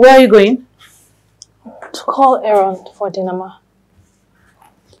 Where are you going? To call Aaron for dinner, ma.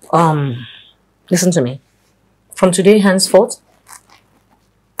 Listen to me. From today henceforth,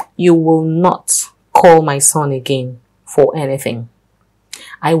 you will not call my son again for anything.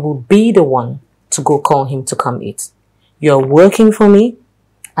 I will be the one to go call him to come eat. You are working for me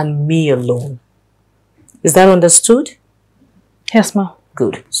and me alone. Is that understood? Yes, ma.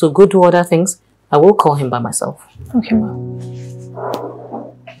 Good. So go do other things. I will call him by myself. Okay, ma.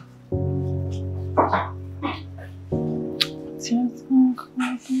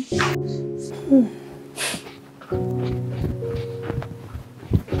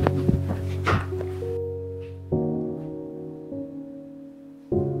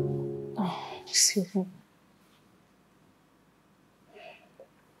 Excuse me.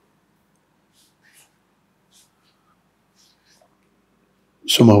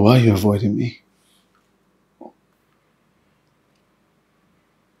 Soma, why are you avoiding me?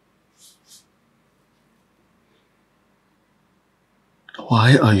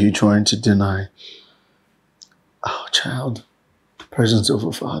 Why are you trying to deny our child the presence of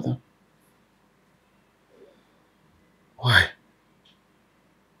a father? Why?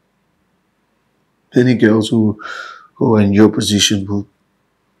 Many girls who are in your position will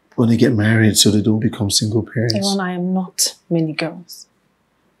want to get married so they don't become single parents. Aaron, I am not many girls.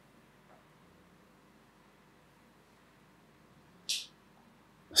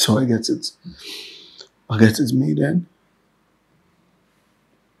 So I get it. I guess it's me then.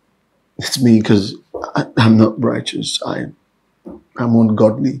 It's me because I'm not righteous. I'm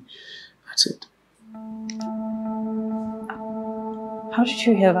ungodly. That's it. How did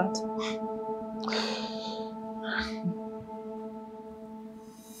you hear that?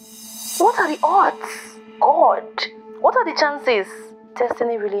 What are the odds? God, what are the chances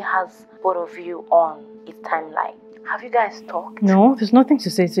destiny really has both of you on its timeline? Have you guys talked? No, there's nothing to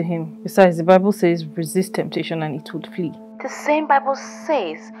say to him. Besides, the Bible says resist temptation and it would flee. The same Bible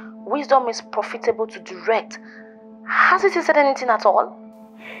says wisdom is profitable to direct. Has it said anything at all?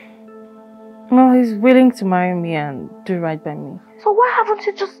 Well, he's willing to marry me and do right by me. So why haven't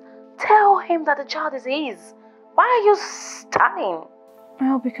you just tell him that the child is his? Why are you stunning?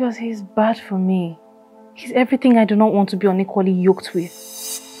 Well, because he's bad for me. He's everything I do not want to be unequally yoked with.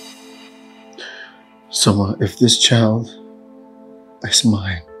 Summer, if this child is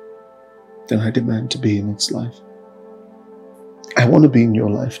mine, then I demand to be in its life. I want to be in your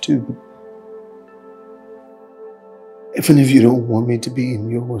life too. Even if you don't want me to be in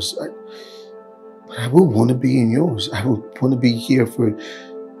yours, I will want to be in yours. I will want to be here for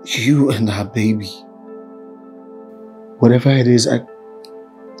you and our baby. Whatever it is, I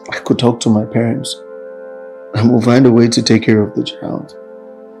could talk to my parents and we'll find a way to take care of the child.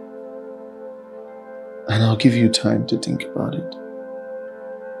 And I'll give you time to think about it.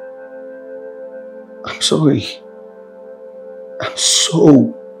 I'm sorry. I'm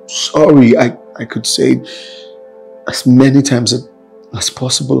so sorry. I could say as many times as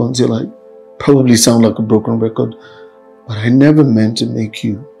possible until I probably sound like a broken record. But I never meant to make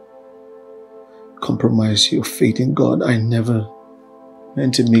you compromise your faith in God. I never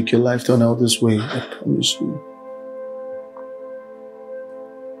meant to make your life turn out this way. I promise you.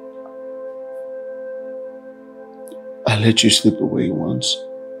 I let you slip away once.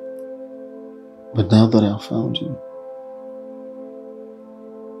 But now that I've found you,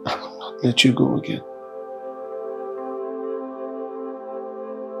 I will not let you go again.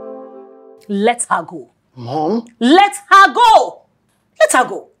 Let her go. Mom? Let her go. Let her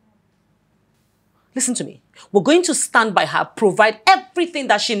go. Listen to me. We're going to stand by her, provide everything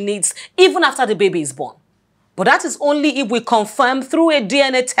that she needs, even after the baby is born. But that is only if we confirm through a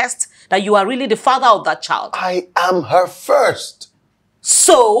DNA test that you are really the father of that child. I am her first.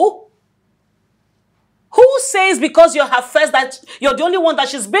 So? Who says because you're her first that you're the only one that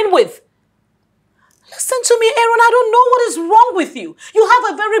she's been with? Listen to me, Aaron, I don't know what is wrong with you. You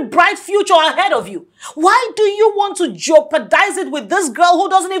have a very bright future ahead of you. Why do you want to jeopardize it with this girl who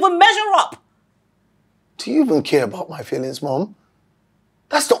doesn't even measure up? Do you even care about my feelings, Mom?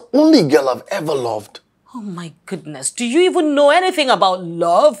 That's the only girl I've ever loved. Oh my goodness, do you even know anything about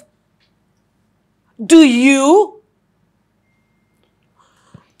love? Do you?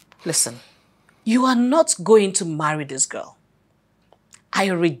 Listen, you are not going to marry this girl. I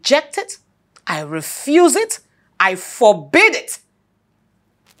reject it. I refuse it. I forbid it.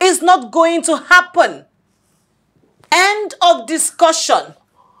 It's not going to happen. End of discussion.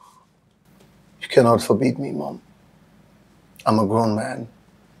 You cannot forbid me, Mom. I'm a grown man,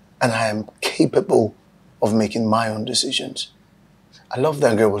 and I am capable of making my own decisions. I love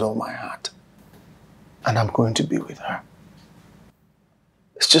that girl with all my heart, and I'm going to be with her.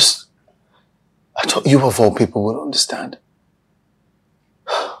 It's just, I thought you of all people would understand.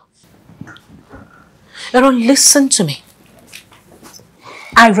 Aaron, listen to me.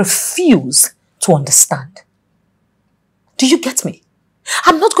 I refuse to understand. Do you get me?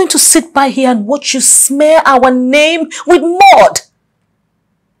 I'm not going to sit by here and watch you smear our name with mud.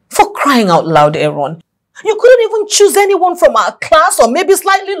 For crying out loud, Aaron. You couldn't even choose anyone from our class or maybe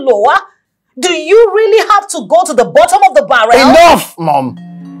slightly lower. Do you really have to go to the bottom of the barrel? Enough, Mom.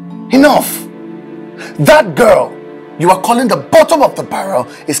 Enough. That girl you are calling the bottom of the barrel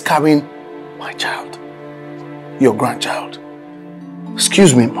is carrying my child. Your grandchild.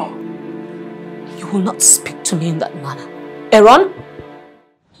 Excuse me, Mom. You will not speak to me in that manner. Aaron?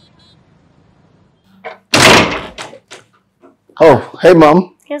 Oh, hey,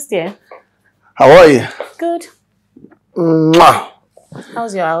 Mom. Yes, dear. How are you? Good. Mwah.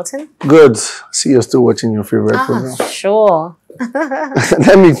 How's your outing? Good. See, you're still watching your favorite program. Sure.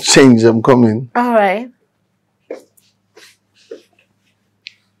 Let me change. I'm coming. All right.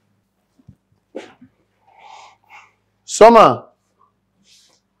 Summer.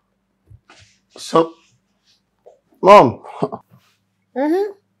 Mom.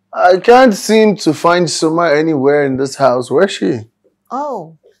 I can't seem to find Summer anywhere in this house. Where's she?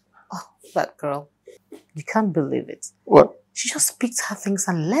 Oh, that girl. You can't believe it. What? She just picked her things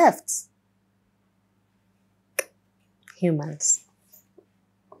and left. Humans.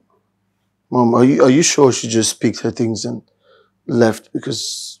 Mom, are you sure she just picked her things and left?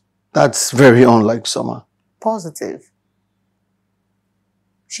 Because that's very unlike Summer. Positive.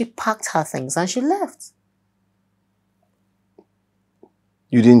 She packed her things and she left.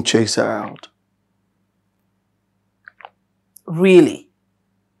 You didn't chase her out. Really?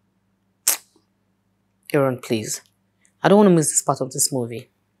 Aaron, please. I don't want to miss this part of this movie.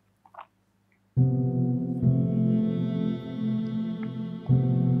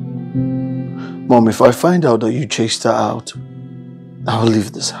 Mom, if I find out that you chased her out, I'll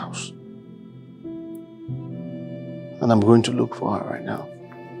leave this house. And I'm going to look for her right now.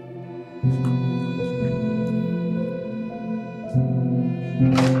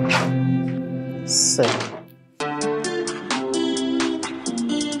 So...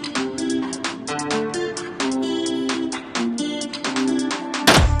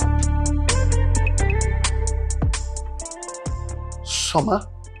 Summer?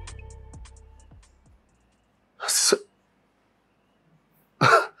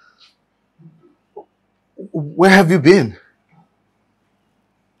 Where have you been?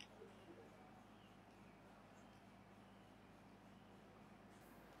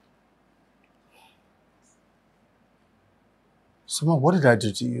 Summer, what did I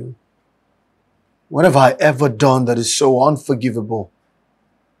do to you? What have I ever done that is so unforgivable?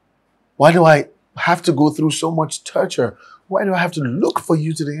 Why do I have to go through so much torture? Why do I have to look for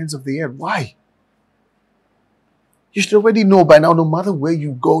you to the ends of the earth? Why? You should already know by now, no matter where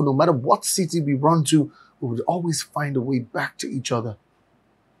you go, no matter what city we run to, we would always find a way back to each other.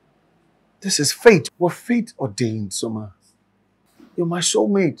 This is fate. We're fate ordained, Summer. You're my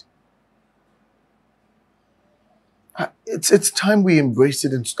soulmate. It's time we embrace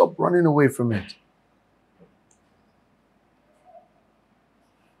it and stop running away from it.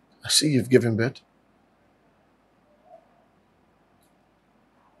 I see you've given birth.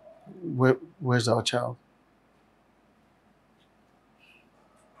 Where's our child?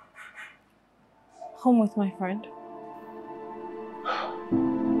 Home with my friend.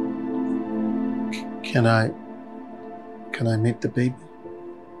 Can I meet the baby?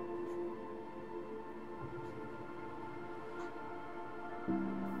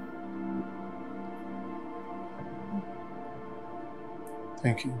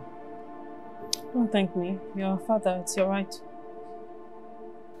 Thank you. Don't thank me. You're a father. It's your right.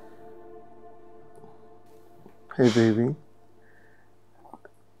 Hey, baby.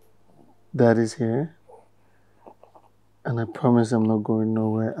 Daddy's here. And I promise I'm not going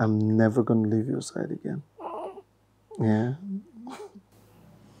nowhere. I'm never going to leave your side again. Yeah?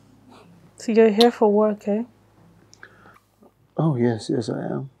 So you're here for work, eh? Oh, yes, I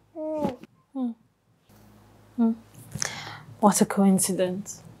am. What a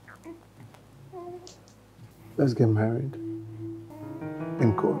coincidence. Let's get married.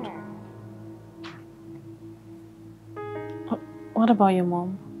 In court. What about your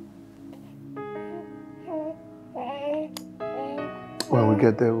mom? When we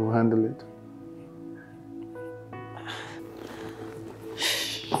get there, we'll handle it.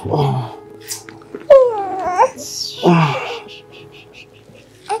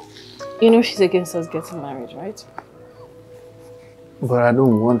 You know she's against us getting married, right? But I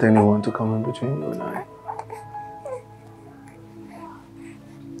don't want anyone to come in between you and I.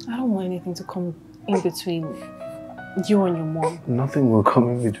 I don't want anything to come in between you and your mom. Nothing will come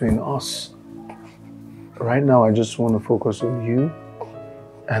in between us. Right now, I just want to focus on you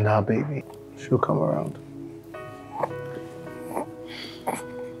and our baby. She'll come around.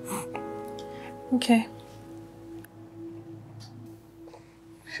 Okay.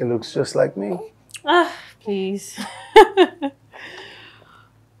 She looks just like me. Ah, please.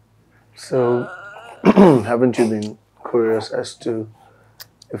 So, haven't you been curious as to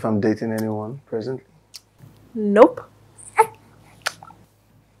if I'm dating anyone presently? Nope.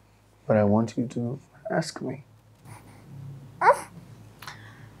 But I want you to ask me.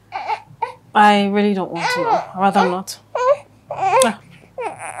 I really don't want to know. I'd rather not.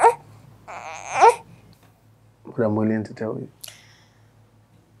 But I'm willing to tell you.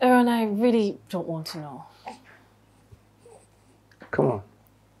 Aaron, I really don't want to know. Come on.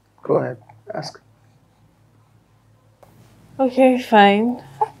 Go ahead. Ask. Okay, fine.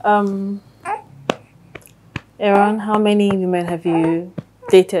 Aaron, how many women have you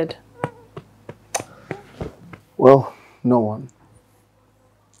dated? Well, no one.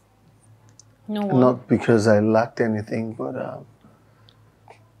 No one? Not because I lacked anything, but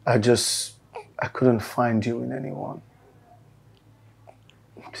I couldn't find you in anyone.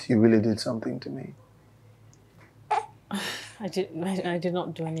 You really did something to me. I did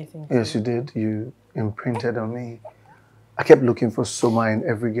not do anything. Yes, you did. You imprinted on me. I kept looking for Soma in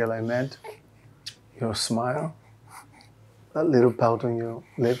every girl I met. Your smile? That little pout on your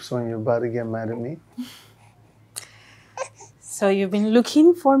lips when you're about to get mad at me? So you've been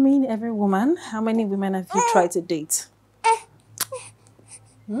looking for me in every woman. How many women have you tried to date?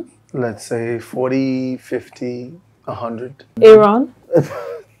 Let's say 40, 50, 100. Aaron?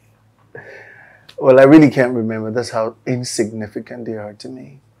 Well, I really can't remember. That's how insignificant they are to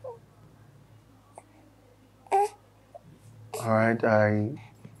me. All right,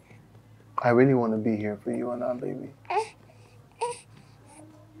 I really want to be here for you and our baby.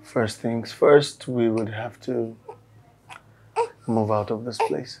 First things first, we would have to move out of this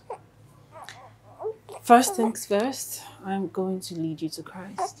place. First things first, I'm going to lead you to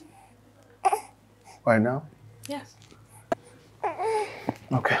Christ. Right now? Yes.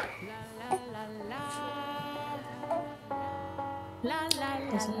 Okay.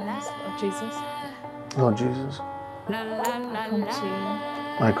 Oh, Jesus. Lord Jesus, I come to you.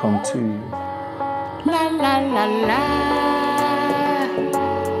 I come to you. La la la la.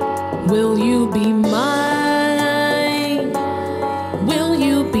 Will you be mine? Will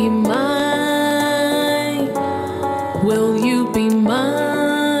you be mine? Will you be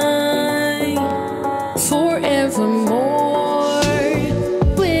mine forevermore?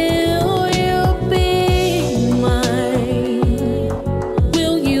 Will you be mine?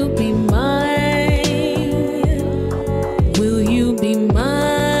 Will you be mine? Will you be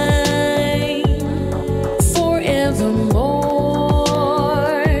mine forevermore?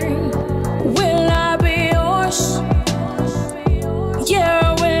 Will I be yours?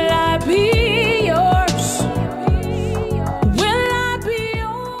 Yeah, will I be yours? Will I be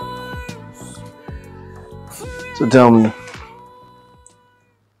yours? So tell me,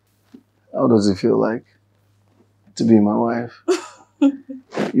 how does it feel like to be my wife?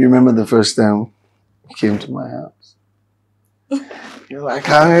 You remember the first time you came to my house? You're like,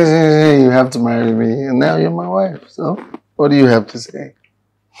 how is it you have to marry me? And now you're my wife. So what do you have to say?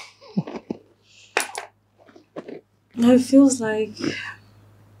 It feels like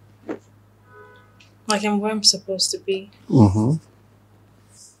I'm where I'm supposed to be. Mm-hmm.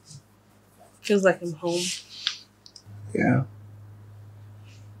 Feels like I'm home. Yeah.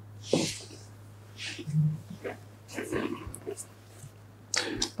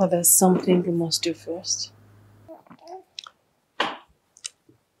 But there's something we must do first.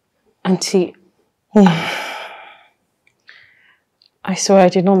 Auntie, I swear I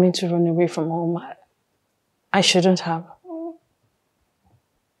did not mean to run away from home. I shouldn't have.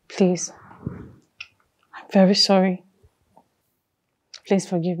 Please. I'm very sorry. Please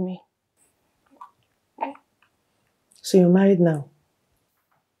forgive me. So you're married now?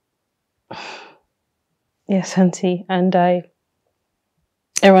 Yes, Auntie. And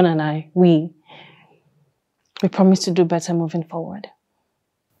Aaron and I, we promise to do better moving forward.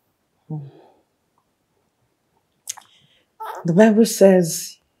 The Bible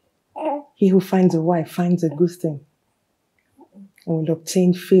says, he who finds a wife finds a good thing and will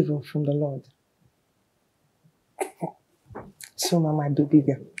obtain favor from the Lord. So, Mama, do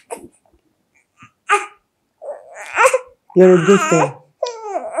bigger. You're a good thing.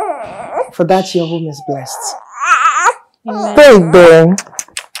 For that, your home is blessed. Amen.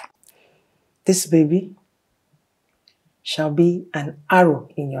 This baby shall be an arrow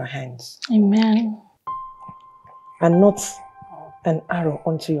in your hands. Amen. And not an arrow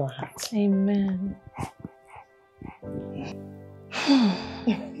onto your heart. Amen.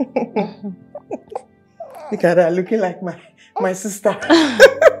 Look at that, looking like my sister.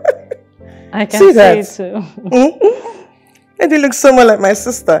 I can see that it too. Maybe look so much like my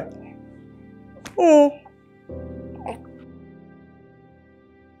sister. Aaron,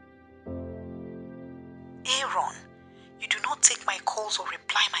 you do not take my calls or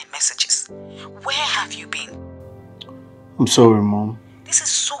reply my messages. Where have you been? I'm sorry, Mom. This is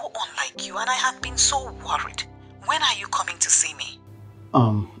so unlike you and I have been so worried. When are you coming to see me?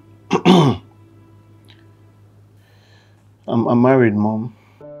 I'm married, Mom.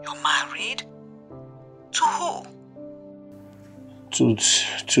 You're married? To who?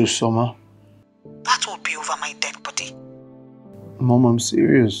 To Summer. That will be over my dead body. Mom, I'm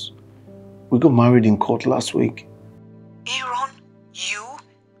serious. We got married in court last week. Aaron, you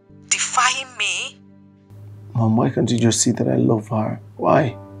defying me? Mom, why can't you just see that I love her?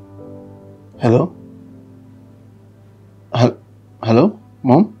 Why? Hello? Hello?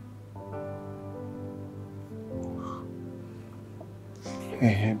 Mom?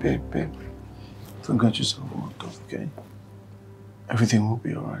 Hey, babe. Don't get yourself worked up, okay? Everything will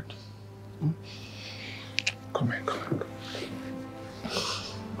be alright. Come here.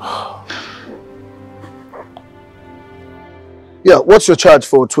 Yeah, what's your charge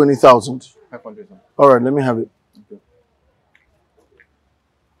for 20,000? 500. All right, let me have it. Okay.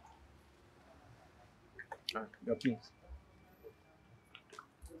 Your keys.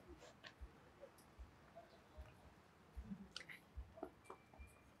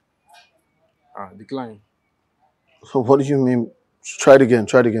 Decline. So what do you mean? Try it again.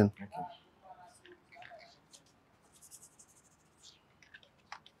 Try it again. Okay.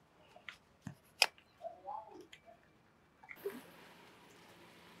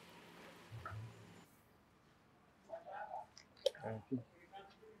 Okay.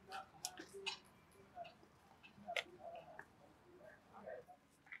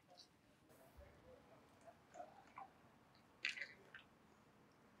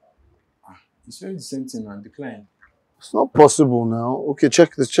 You said the same thing and decline. It's not possible now. Okay,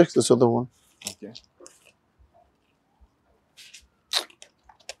 check this. Check this other one. Okay.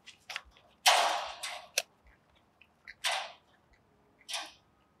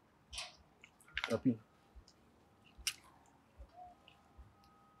 Copy.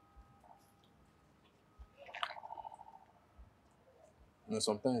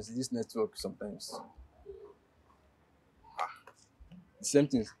 Sometimes this network, sometimes. The same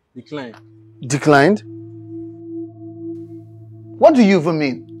thing. Decline. Declined? What do you even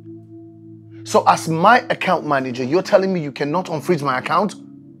mean? So as my account manager, you're telling me you cannot unfreeze my account?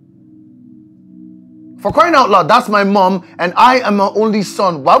 For crying out loud, that's my mom and I am her only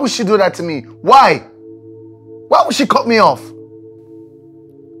son. Why would she do that to me? Why? Why would she cut me off?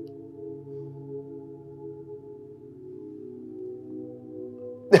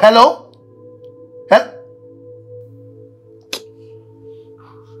 Hello?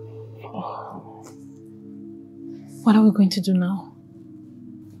 What are we going to do now?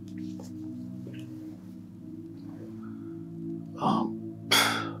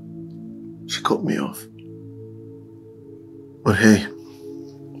 She cut me off. But hey,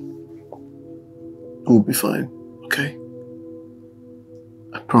 we'll be fine, okay?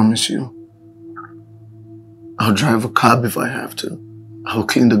 I promise you. I'll drive a cab if I have to. I'll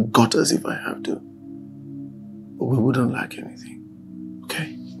clean the gutters if I have to. But we wouldn't lack anything,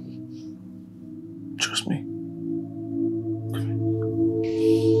 okay? Trust me.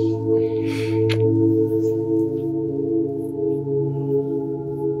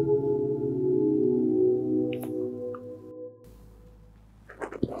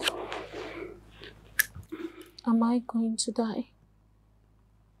 Am I going to die?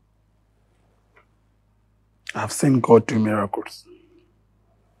 I've seen God do miracles.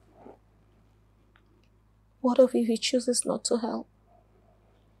 What if he chooses not to help?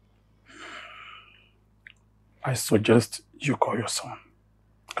 I suggest you call your son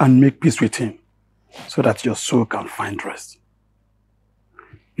and make peace with him so that your soul can find rest.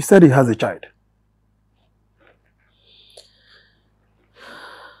 He said he has a child.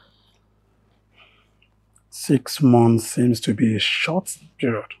 Six months seems to be a short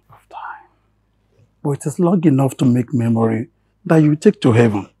period of time, but it is long enough to make memory that you take to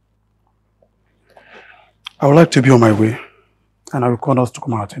heaven. I would like to be on my way, and I will call us to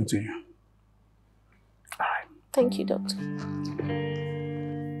come and attend to you. All right. Thank you, Doctor.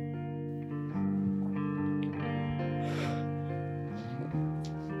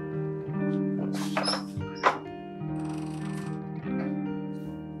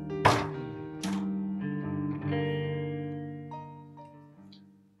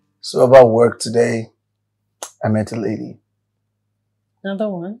 So about work today, I met a lady. Another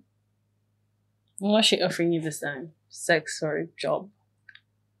one? What's she offering you this time? Sex or a job?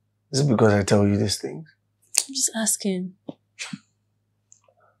 Is it because I tell you these things? I'm just asking.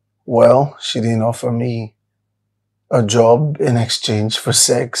 Well, she didn't offer me a job in exchange for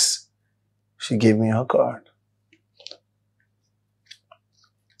sex. She gave me her card.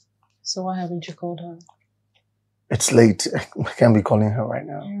 So why haven't you called her? It's late. I can't be calling her right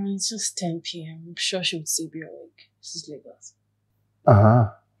now. It's just 10 p.m. I'm sure she would still be awake. This is Lagos.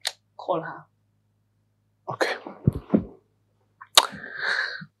 Uh-huh. Call her. Okay.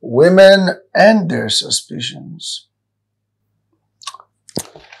 Women and their suspicions.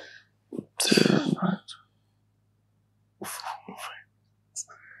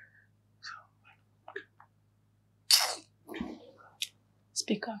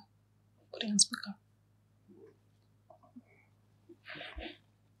 Speaker. Put it on speaker.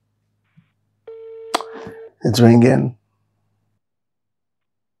 It's ringing.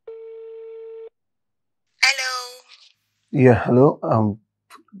 Hello. Yeah, hello.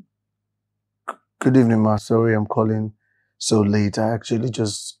 Good evening, ma. Sorry, I'm calling so late. I actually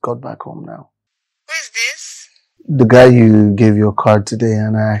just got back home now. Who is this? The guy you gave your card today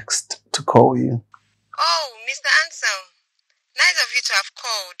and I asked to call you. Oh, Mr. Ansel. Nice of you to have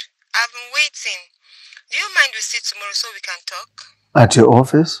called. I've been waiting. Do you mind we sit tomorrow so we can talk? At your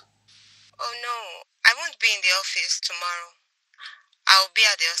office? Oh no, I won't be in the office tomorrow. I'll be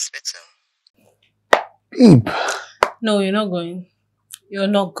at the hospital. Babe. No, you're not going. You're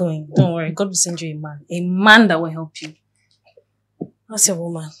not going. Don't worry. God will send you a man. A man that will help you. That's a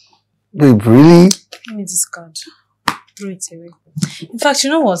woman. Babe, really? Give me this card. Throw it away. In fact, you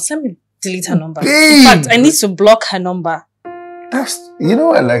know what? Let me delete her number. Babe. In fact, I need to block her number. You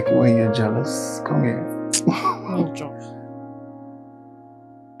know I like it when you're jealous. Come here. No job.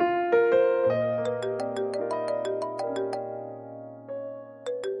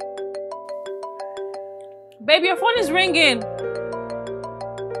 Babe, your phone is ringing.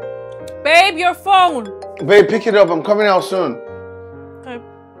 Babe, your phone. Babe, pick it up. I'm coming out soon. Okay.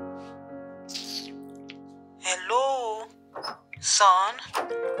 Hello, son.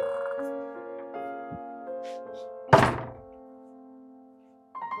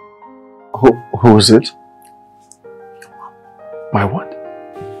 Who is it? My what?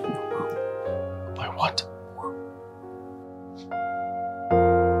 My what?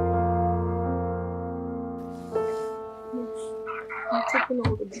 I'm taking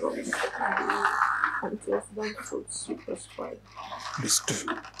all the drugs. And just that so super spoiled. Please do.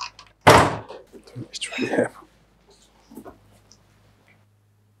 It's really heavy.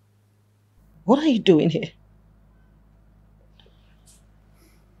 What are you doing here?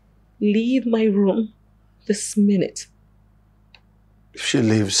 Leave my room this minute. If she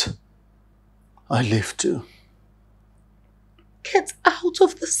leaves, I leave too. Get out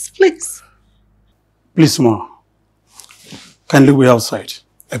of this place. Please, Ma. Kindly wait outside.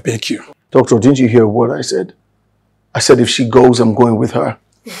 I beg you. Doctor, didn't you hear what I said? I said if she goes, I'm going with her.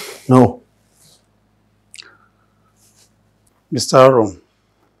 No. Mr. Aaron,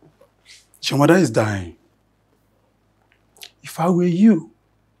 your mother is dying. If I were you,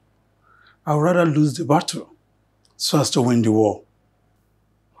 I would rather lose the battle so as to win the war.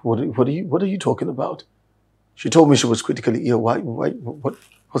 What are you talking about? She told me she was critically ill.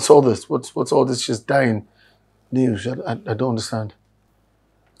 What's all this? What's all this? She's dying news. I don't understand.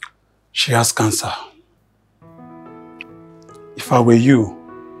 She has cancer. If I were you,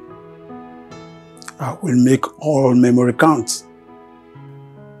 I will make all memory count.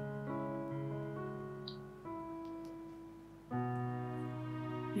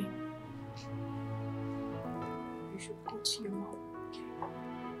 You should go to your mom.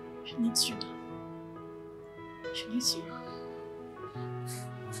 She needs you. She needs you.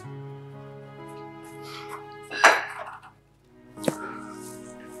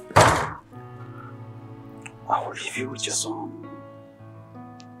 I will leave you with your son.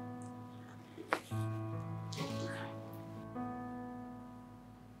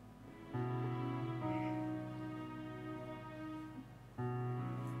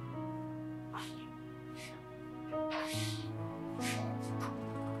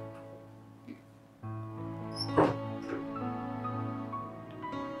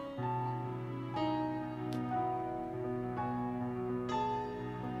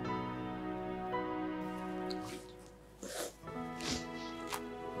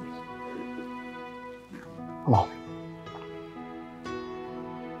 Mom.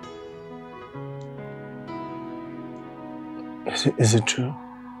 Is it true?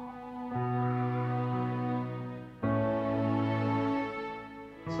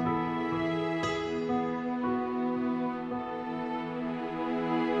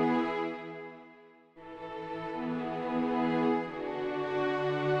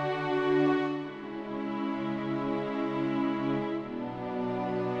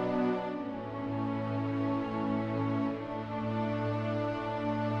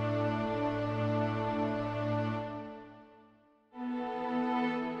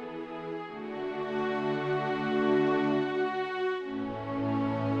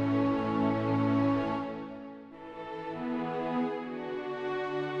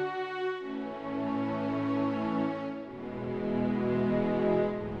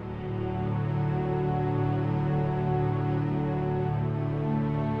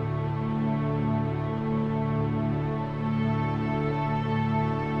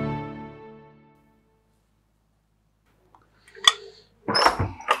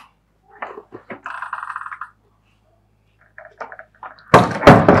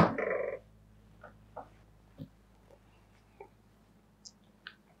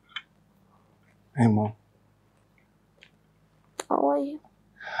 Hey, Mom. How are you?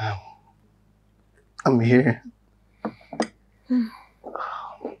 I'm here. You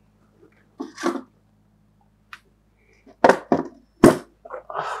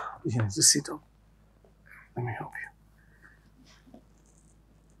need to sit up. Let me help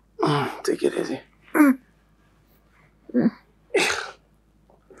you. Take it easy.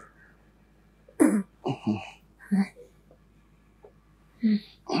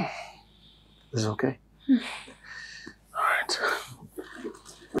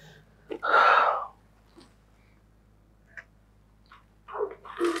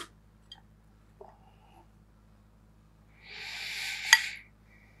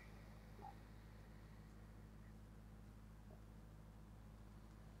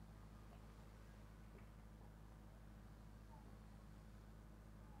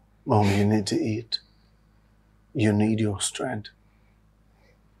 Mom, you need to eat. You need your strength.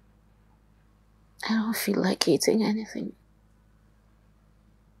 I don't feel like eating anything.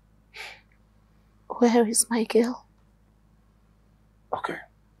 Where is my girl? Okay,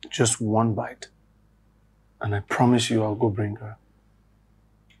 just one bite. And I promise you I'll go bring her.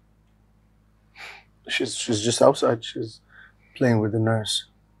 She's just outside. She's playing with the nurse.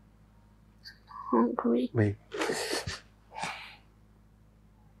 Hungry. Wait.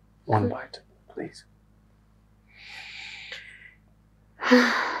 One bite, please.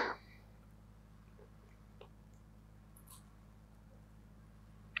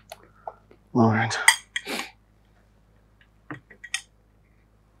 All right.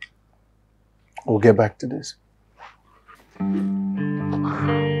 We'll get back to this.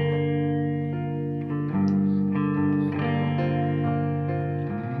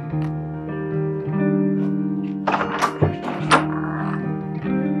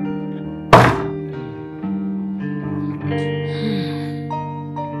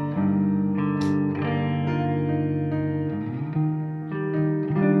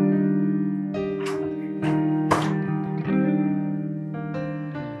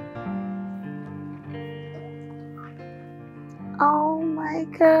 Oh my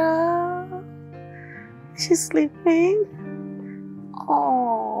girl. She's sleeping.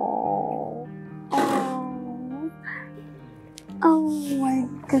 Oh. Oh. Oh my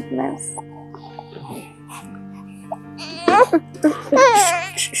goodness.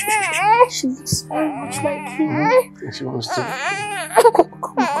 She looks very much like you. She wants to.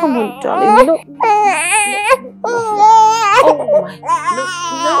 Come on, darling. No. Oh my.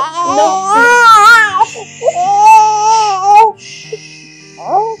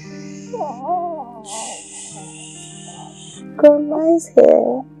 No. Grandma's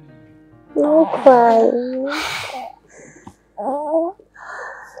here. No crying.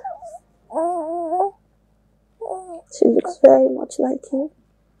 She looks very much like you.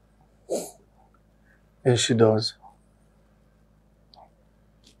 Yes, she does.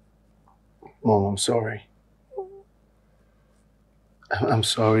 Mom, I'm sorry. I'm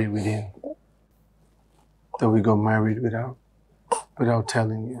sorry we didn't. That we got married without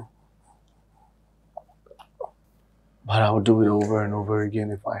telling you. But I'll do it over and over again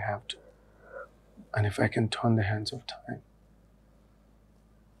if I have to. And if I can turn the hands of time.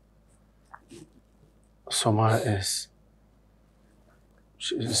 Samara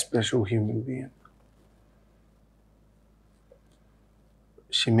she's a special human being.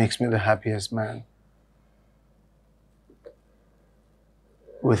 She makes me the happiest man.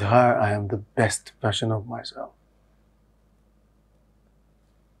 With her, I am the best version of myself.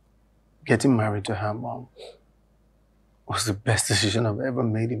 Getting married to her mom was the best decision I've ever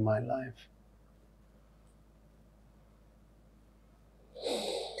made in my life.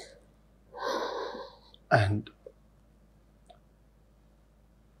 And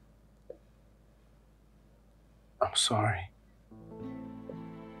I'm sorry.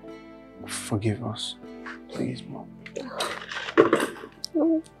 Forgive us, please, Mom.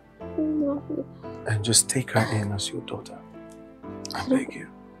 No. And just take her in as your daughter. I beg you.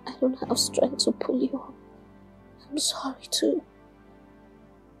 I don't have strength to pull you up. I'm sorry too.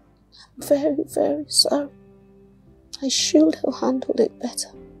 I'm very, very sorry. I should have handled it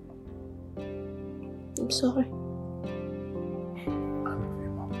better. I'm sorry. I love you,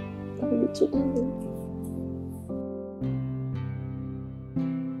 Mom. I love you too.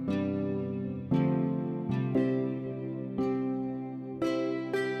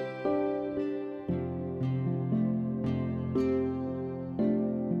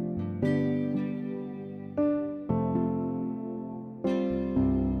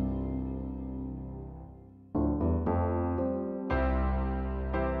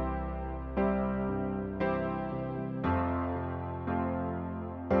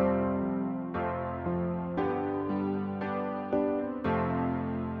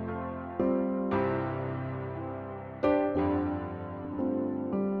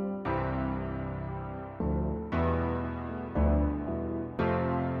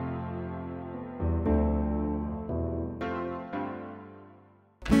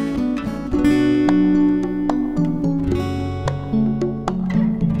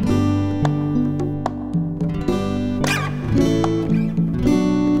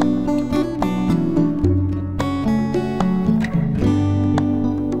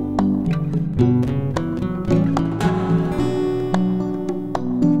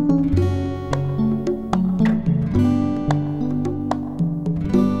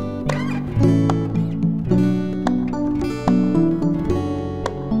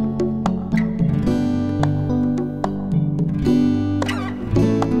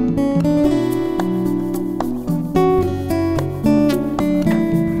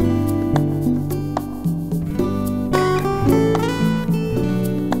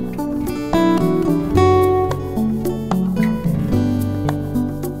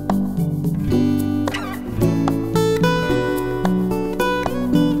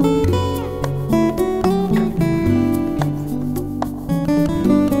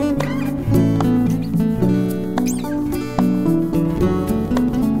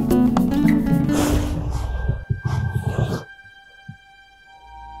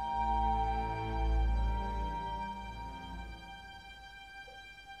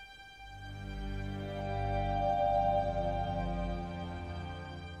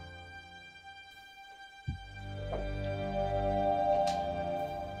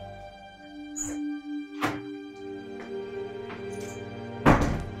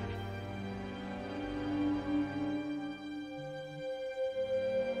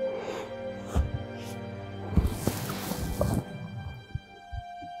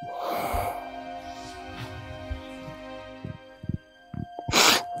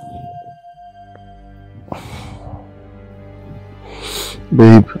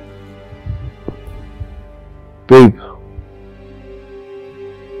 Babe. Babe.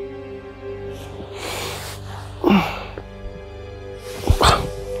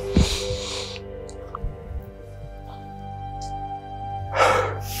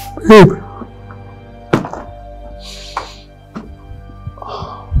 Babe.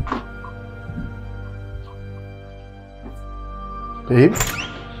 Babe.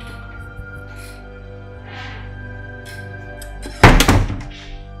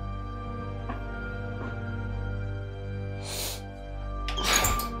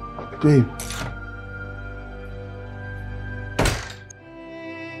 Babe.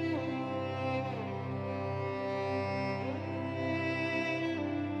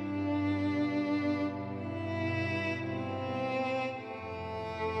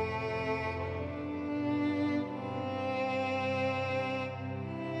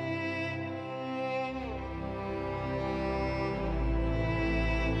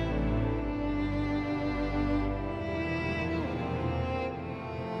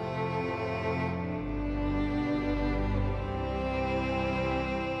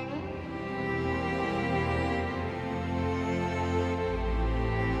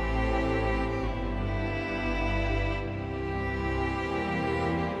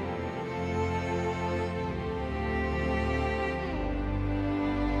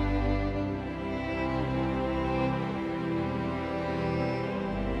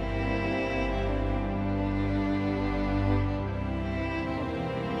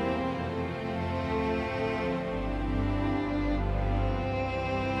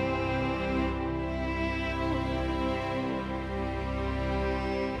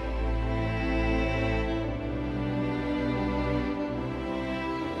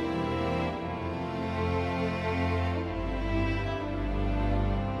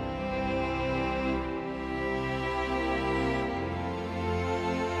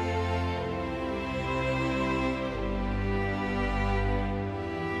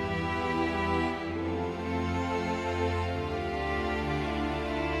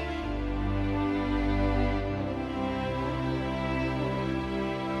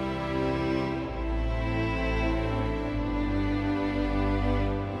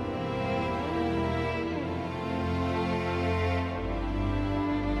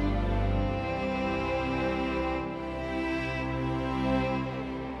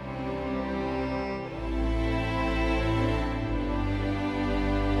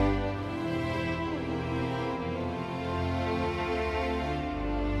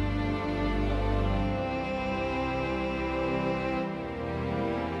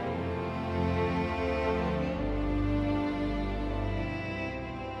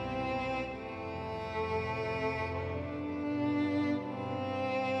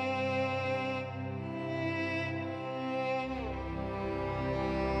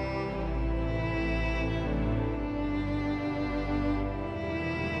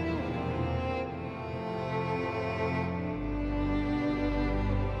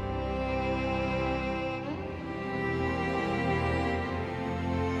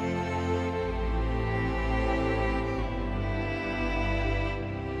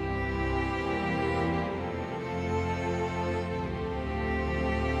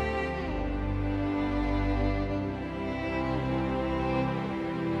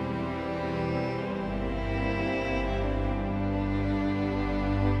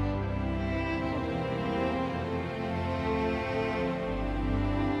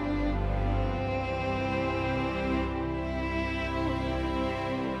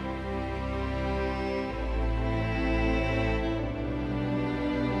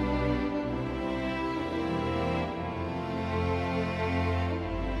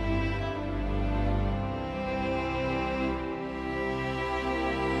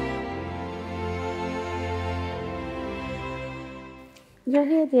 You're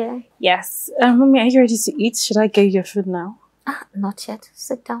here, dear. Yes. Mommy, are you ready to eat? Should I get you your food now? Ah, not yet.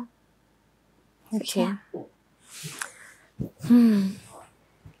 Sit down. Okay.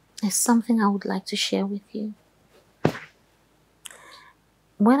 There's something I would like to share with you.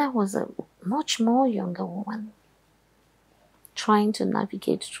 When I was a much more younger woman, trying to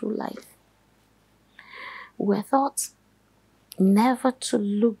navigate through life, we were taught never to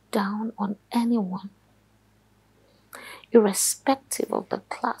look down on anyone, irrespective of the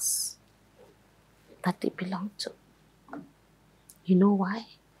class that they belong to. You know why?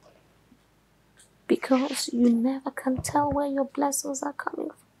 Because you never can tell where your blessings are coming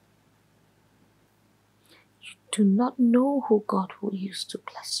from. You do not know who God will use to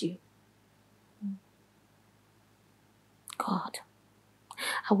bless you. God,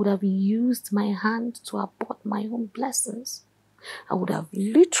 I would have used my hand to abort my own blessings I would have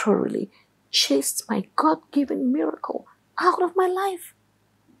literally chased my God-given miracle out of my life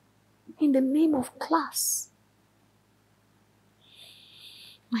in the name of class.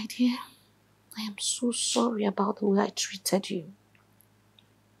 My dear, I am so sorry about the way I treated you.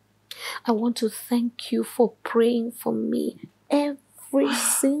 I want to thank you for praying for me every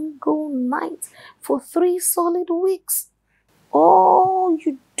single night for 3 solid weeks. Oh,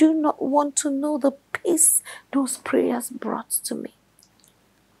 you do not want to know the peace those prayers brought to me.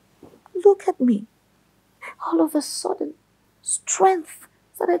 Look at me. All of a sudden, strength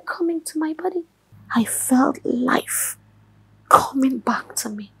started coming to my body. I felt life coming back to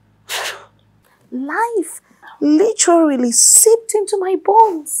me. Life literally seeped into my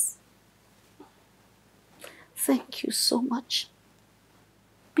bones. Thank you so much.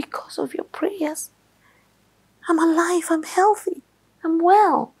 Because of your prayers, I'm alive, I'm healthy, I'm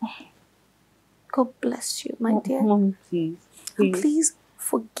well. God bless you, my dear. Mommy, please. And please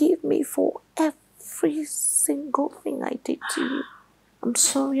forgive me for every single thing I did to you. I'm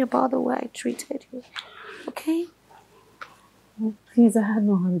sorry about the way I treated you. Okay? Please, I had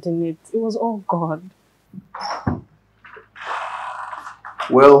no hand in it. It was all God.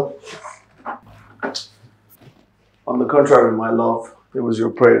 Well, on the contrary, my love, it was your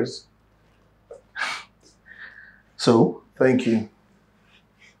prayers. So, thank you.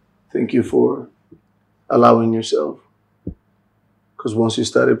 Thank you for allowing yourself. Because once you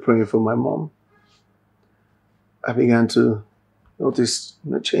started praying for my mom, I began to notice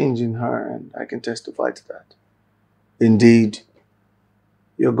a change in her, and I can testify to that. Indeed,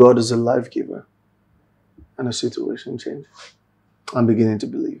 your God is a life giver and a situation changer. I'm beginning to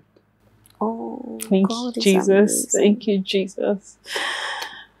believe. Oh, Thank God you, is Jesus. amazing. Thank you, Jesus.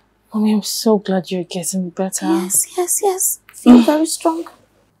 Mommy, I'm so glad you're getting better. Yes. Feel very strong.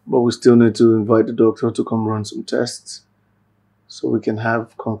 But we still need to invite the doctor to come run some tests so we can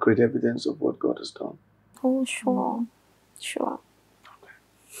have concrete evidence of what God has done. Oh, sure. Sure.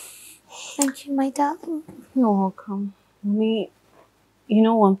 Thank you, my darling. You're welcome. Mommy, you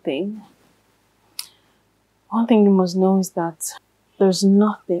know one thing? One thing you must know is that there's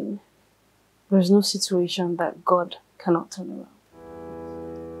no situation that God cannot turn around.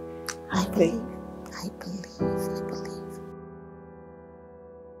 I believe.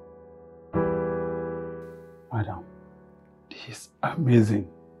 Madam, this is amazing.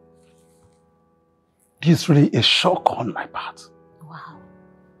 This is really a shock on my part. Wow.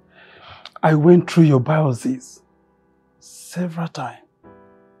 I went through your biopsies several times.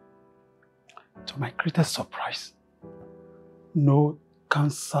 To my greatest surprise, no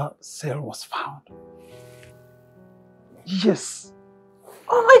cancer cell was found. Yes.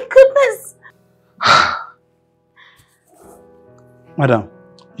 Oh my goodness! Madam,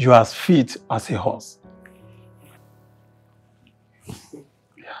 you are as fit as a horse.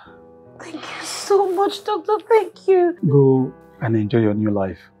 Thank you so much, doctor. Thank you. Go and enjoy your new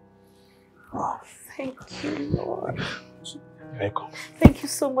life. Oh, thank you, Lord. You're welcome. Thank you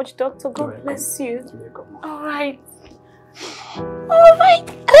so much, doctor. God bless you. All right. Oh my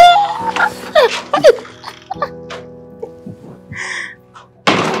God!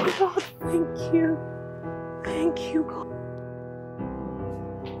 God, thank you. Thank you, God.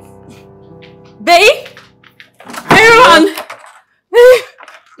 Babe! Everyone!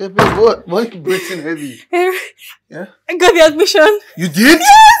 Yeah, babe, what? Why are you breathing heavy? Yeah? I got the admission. You did?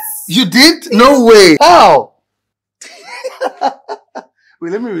 Yes! You did? No way. How?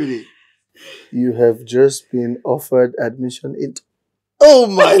 Wait, let me read it. You have just been offered admission into... Oh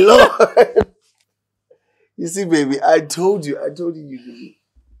my Lord! You see, baby, I told you you did it.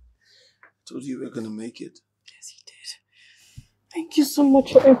 I told you were going to make it. Yes, you did. Thank you so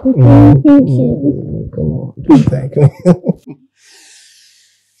much for everything. Thank you. Come on. Thank you.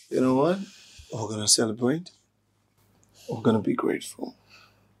 You know what? We're going to celebrate. We're going to be grateful.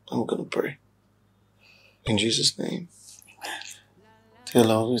 And we're going to pray. In Jesus' name. Dear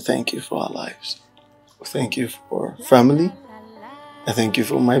Lord, we thank you for our lives. We thank you for family. I thank you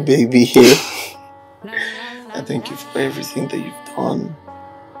for my baby here. I thank you for everything that you've done.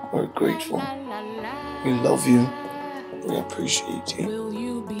 We're grateful. We love you. We appreciate you.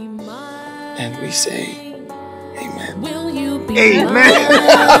 And we say, Amen. Will you be Amen.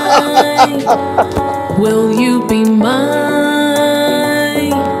 mine? Will you be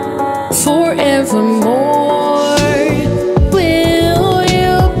mine forevermore? Will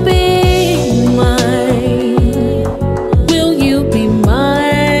you be mine? Will you be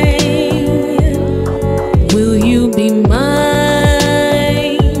mine? Will you be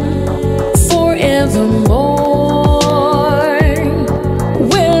mine forevermore?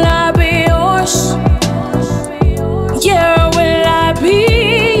 Will I be yours? Yeah, will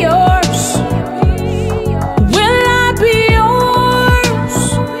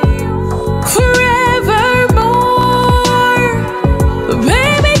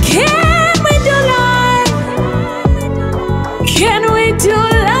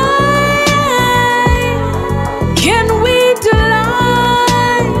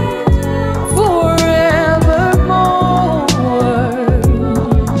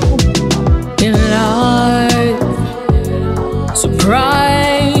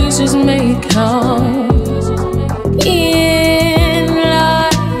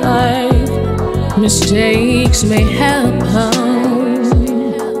Mistakes may happen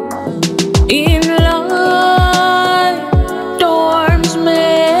in life, storms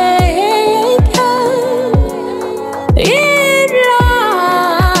may come in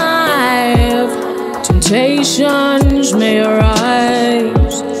life, temptations may arise.